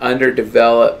an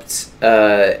underdeveloped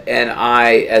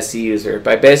NI-SE user?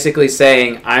 By basically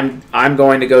saying, I'm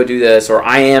going to go do this, or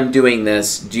I am doing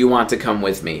this, do you want to come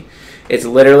with me? It's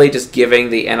literally just giving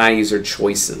the NI user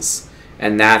choices,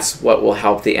 and that's what will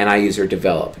help the NI user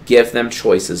develop. Give them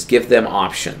choices, give them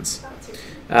options.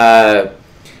 Jay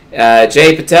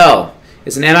Patel,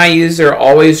 is an NI user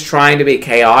always trying to be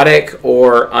chaotic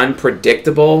or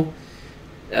unpredictable?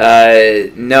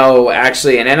 No,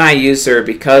 actually, an NI user,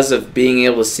 because of being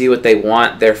able to see what they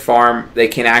want, they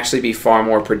can actually be far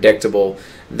more predictable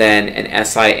than an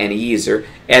SI-NE user,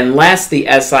 unless the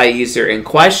SI user in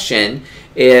question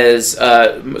is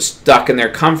stuck in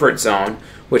their comfort zone,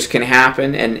 which can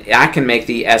happen, and that can make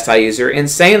the SI user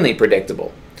insanely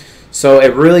predictable. So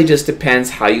it really just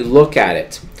depends how you look at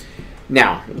it.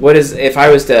 Now, if I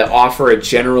was to offer a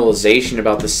generalization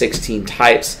about the 16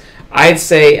 types, I'd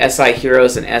say SI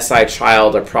Heroes and SI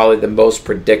Child are probably the most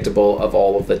predictable of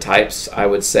all of the types, I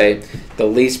would say. The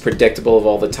least predictable of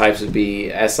all the types would be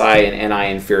SI and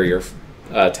NI inferior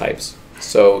types.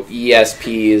 So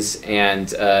ESPs and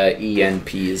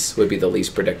ENPs would be the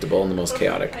least predictable and the most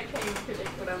chaotic. I can't even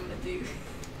predict what I'm going to do.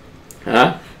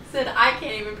 Huh? Said I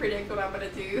can't even predict what I'm going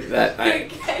to do.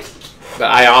 But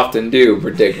I often do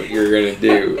predict what you're going to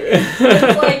do.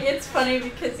 It's funny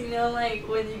because,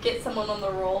 when you get someone on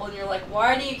the roll and you're like,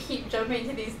 why do you keep jumping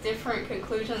to these different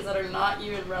conclusions that are not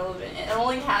even relevant? It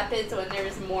only happens when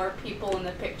there's more people in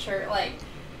the picture.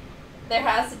 there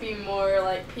has to be more,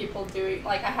 like, people doing,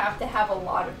 like, I have to have a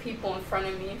lot of people in front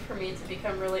of me for me to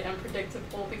become really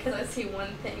unpredictable, because I see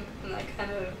one thing and I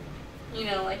kind of, you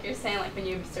know, like you're saying, like, when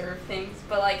you observe things,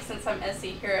 but, like, since I'm SE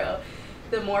Hero,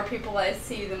 the more people I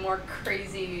see, the more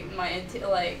crazy my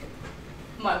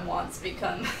wants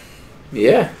become.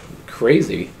 Yeah,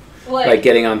 crazy. Like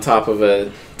getting on top of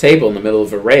a table in the middle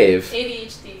of a rave.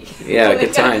 ADHD. Yeah,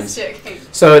 good times.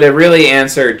 So to really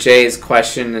answer Jay's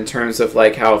question in terms of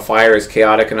like how fire is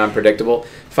chaotic and unpredictable,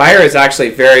 fire is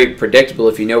actually very predictable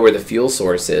if you know where the fuel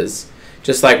source is.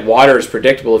 Just like water is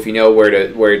predictable if you know where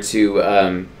it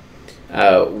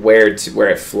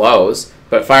flows.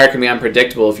 But fire can be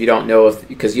unpredictable if you don't know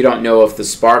because you don't know if the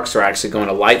sparks are actually going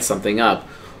to light something up.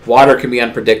 Water can be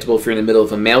unpredictable if you're in the middle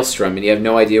of a maelstrom and you have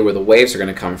no idea where the waves are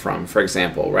going to come from, for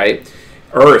example, right?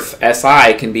 Earth,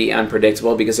 SI, can be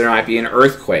unpredictable because there might be an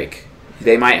earthquake.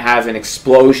 They might have an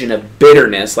explosion of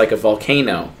bitterness like a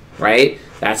volcano, right?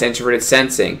 That's introverted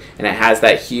sensing, and it has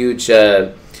that huge,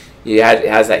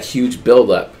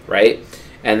 buildup, right?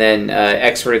 And then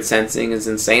extroverted sensing is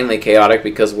insanely chaotic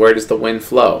because where does the wind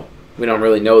flow? We don't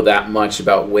really know that much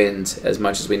about wind as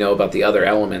much as we know about the other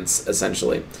elements,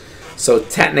 essentially. So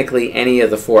technically, any of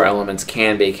the four elements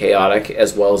can be chaotic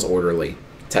as well as orderly,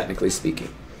 technically speaking.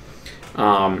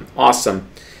 Awesome.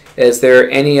 Is there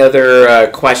any other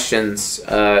questions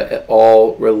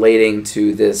all relating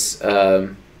to this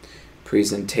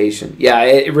presentation? Yeah,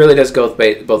 it really does go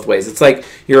both ways. It's like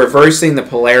you're reversing the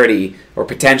polarity or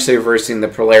potentially reversing the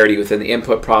polarity within the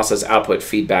input, process, output,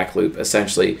 feedback loop,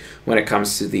 essentially, when it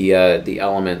comes to the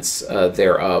elements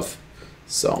thereof.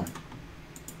 So,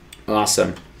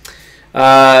 awesome.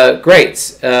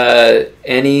 Great.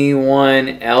 Anyone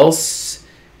else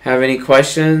have any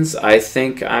questions? I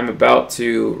think I'm about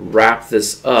to wrap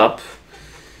this up.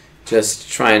 Just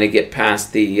trying to get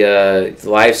past the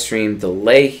live stream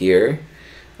delay here.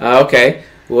 Okay.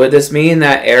 Would this mean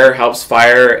that air helps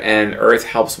fire and earth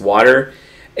helps water?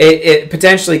 It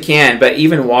potentially can, but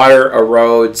even water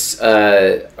erodes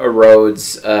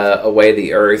away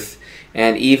the earth.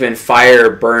 And even fire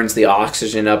burns the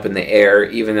oxygen up in the air,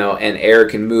 and air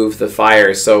can move the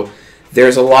fire. So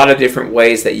there's a lot of different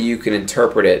ways that you can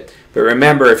interpret it. But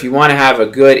remember, if you want to have a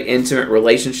good, intimate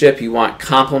relationship, you want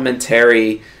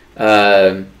complementary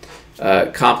cognitive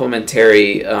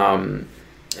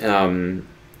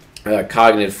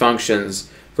functions.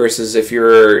 Versus if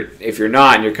you're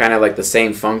not and you're kind of like the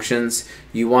same functions,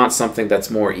 you want something that's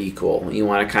more equal. You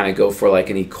want to kind of go for like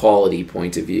an equality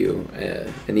point of view,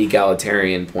 an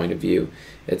egalitarian point of view,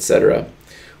 etc.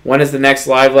 When is the next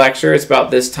live lecture? It's about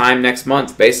this time next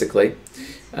month, basically.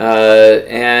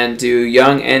 And do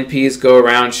young NPs go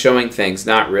around showing things?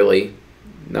 Not really.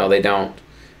 No, they don't.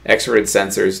 Extroverted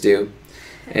sensors do.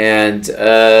 And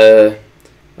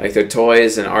like their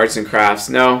toys and arts and crafts?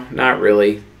 No, not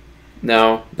really.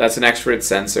 No, that's an extroverted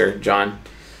sensor, John.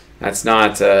 That's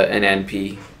not an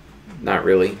NP. Not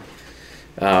really.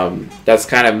 That's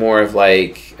kind of more of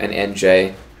like an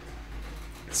NJ.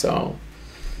 So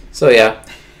yeah.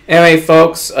 Anyway,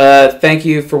 folks, thank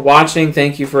you for watching.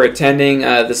 Thank you for attending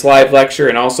this live lecture,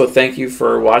 and also thank you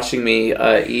for watching me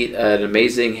eat an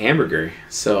amazing hamburger.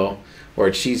 Or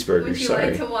a cheeseburger, Would you sorry.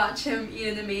 like to watch him eat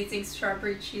an amazing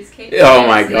strawberry cheesecake? Oh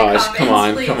my gosh, come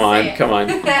on.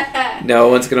 No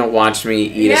one's going to watch me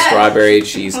eat a strawberry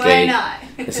cheesecake. Why not?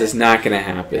 This is not going to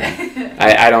happen.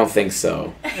 I don't think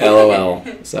so. LOL.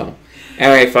 So,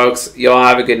 anyway, folks, you all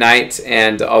have a good night,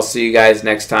 and I'll see you guys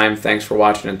next time. Thanks for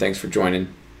watching, and thanks for joining.